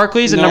Weekend at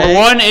Barclays. And No. number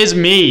 1 is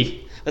me.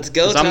 Let's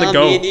go, 'Cause I'm Tom. the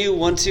GOAT. Me and you.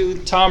 1, 2.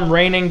 Tom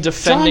reigning, John,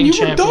 defending you were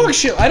champion. dog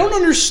shit. I don't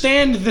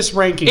understand this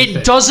ranking thing.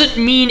 It doesn't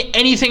mean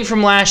anything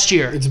from last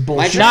year. It's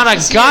bullshit. Not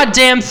This a year.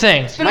 goddamn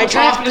thing. My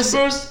draft is...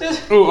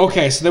 Oh,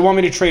 okay. So they want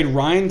me to trade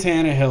Ryan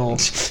Tannehill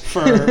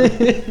for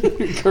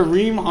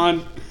Kareem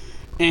Hunt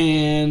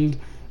and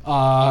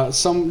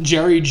some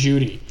Jerry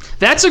Jeudy.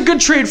 That's a good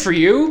trade for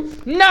you.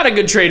 Not a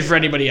good trade for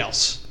anybody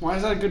else. Why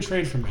is that a good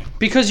trade for me?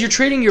 Because you're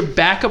trading your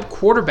backup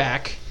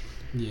quarterback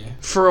Yeah.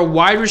 for a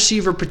wide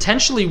receiver,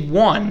 potentially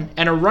 1,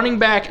 and a running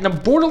back, and a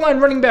borderline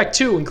running back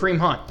 2 in Kareem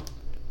Hunt.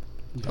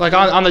 Like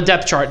on the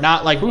depth chart,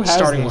 not like Who has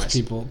starting those wise.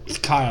 people? It's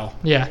Kyle.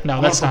 Yeah, no,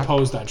 I'm that's gonna not.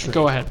 propose that trade.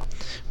 Go ahead.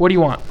 What do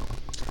you want?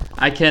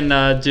 I can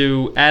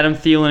do Adam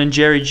Thielen and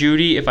Jerry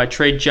Jeudy if I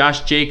trade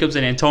Josh Jacobs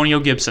and Antonio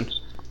Gibson.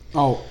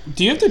 Oh,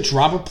 do you have to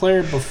drop a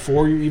player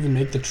before you even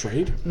make the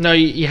trade? No,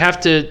 you have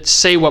to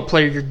say what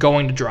player you're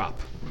going to drop.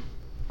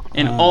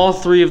 In all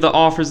 3 of the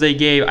offers they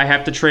gave, I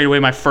have to trade away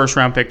my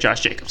first-round pick,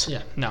 Josh Jacobs.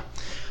 Yeah, no.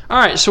 All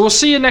right, so we'll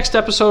see you next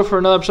episode for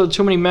another episode of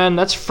Too Many Men.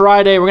 That's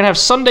Friday. We're going to have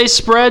Sunday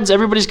spreads.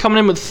 Everybody's coming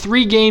in with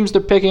 3 games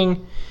they're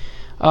picking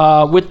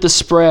with the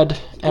spread,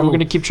 and we're going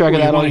to keep track of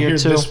that all year,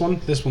 too. This one?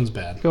 This one's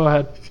bad. Go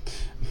ahead.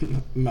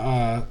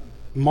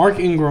 Mark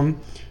Ingram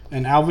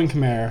and Alvin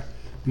Kamara,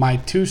 my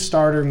 2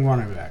 starting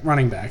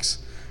running backs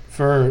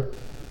for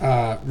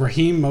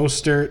Raheem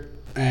Mostert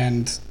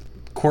and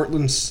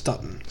Cortland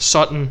Sutton.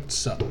 Sutton.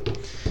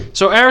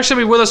 So Eric's going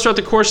to be with us throughout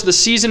the course of the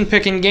season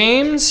picking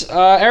games.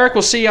 Eric,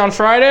 we'll see you on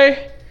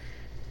Friday.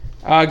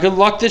 Good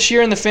luck this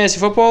year in the Fantasy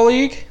Football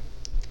League.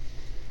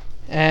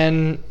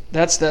 And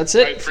that's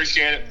it. I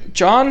appreciate it.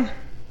 John,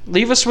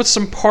 leave us with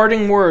some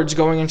parting words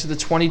going into the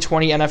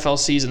 2020 NFL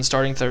season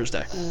starting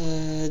Thursday.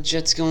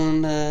 Jets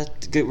going.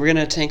 We're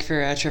gonna tank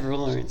for Trevor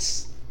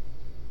Lawrence.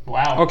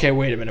 Wow. Okay,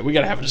 wait a minute. We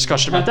got to have a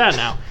discussion about that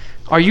now.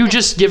 Are you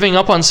just giving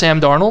up on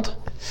Sam Darnold?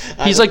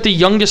 He's like the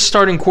youngest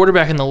starting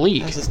quarterback in the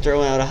league. I was just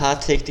throwing out a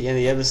hot take at the end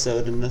of the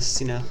episode, and this,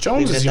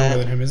 Jones is younger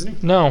than him, isn't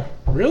he? No.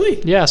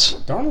 Really? Yes.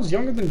 Darnold's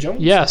younger than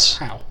Jones? Yes.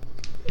 How?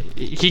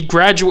 He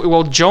graduated.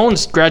 Well,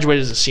 Jones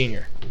graduated as a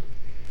senior,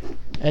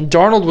 and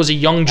Darnold was a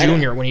young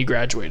junior when he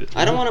graduated.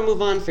 I don't want to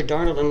move on for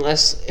Darnold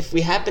unless if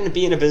we happen to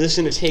be in a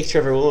position to take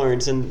Trevor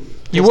Lawrence and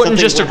you wouldn't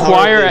just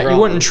acquire. You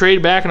wouldn't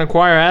trade back and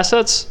acquire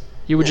assets.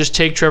 You would just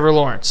take Trevor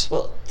Lawrence.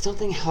 Well,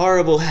 something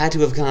horrible had to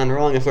have gone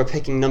wrong if we're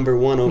picking number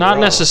 1 overall. Not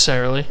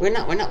necessarily. We're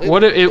not.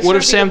 What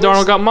if Sam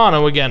Darnold got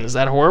mono again? Is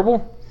that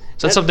horrible?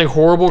 Is that something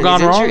horrible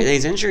gone wrong?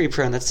 He's injury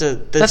prone.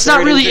 That's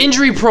not really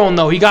injury prone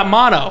though. He got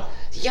mono.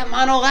 He got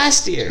mono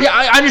last year. Yeah,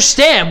 I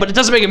understand, but it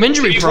doesn't make him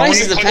injury prone.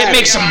 It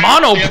makes him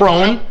mono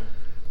prone.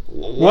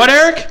 What,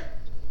 Eric?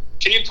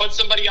 Can you put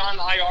somebody on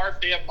IR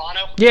if they have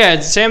mono? Yeah,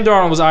 Sam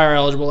Darnold was IR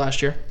eligible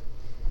last year.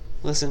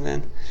 Listen,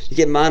 man, you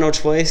get mono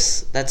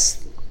twice.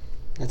 That's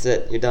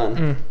it. You're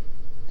done.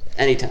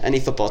 Any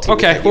football team.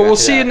 Okay, well, we'll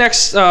see you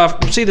next.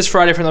 See you this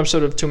Friday for an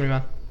episode of Too Many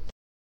Men.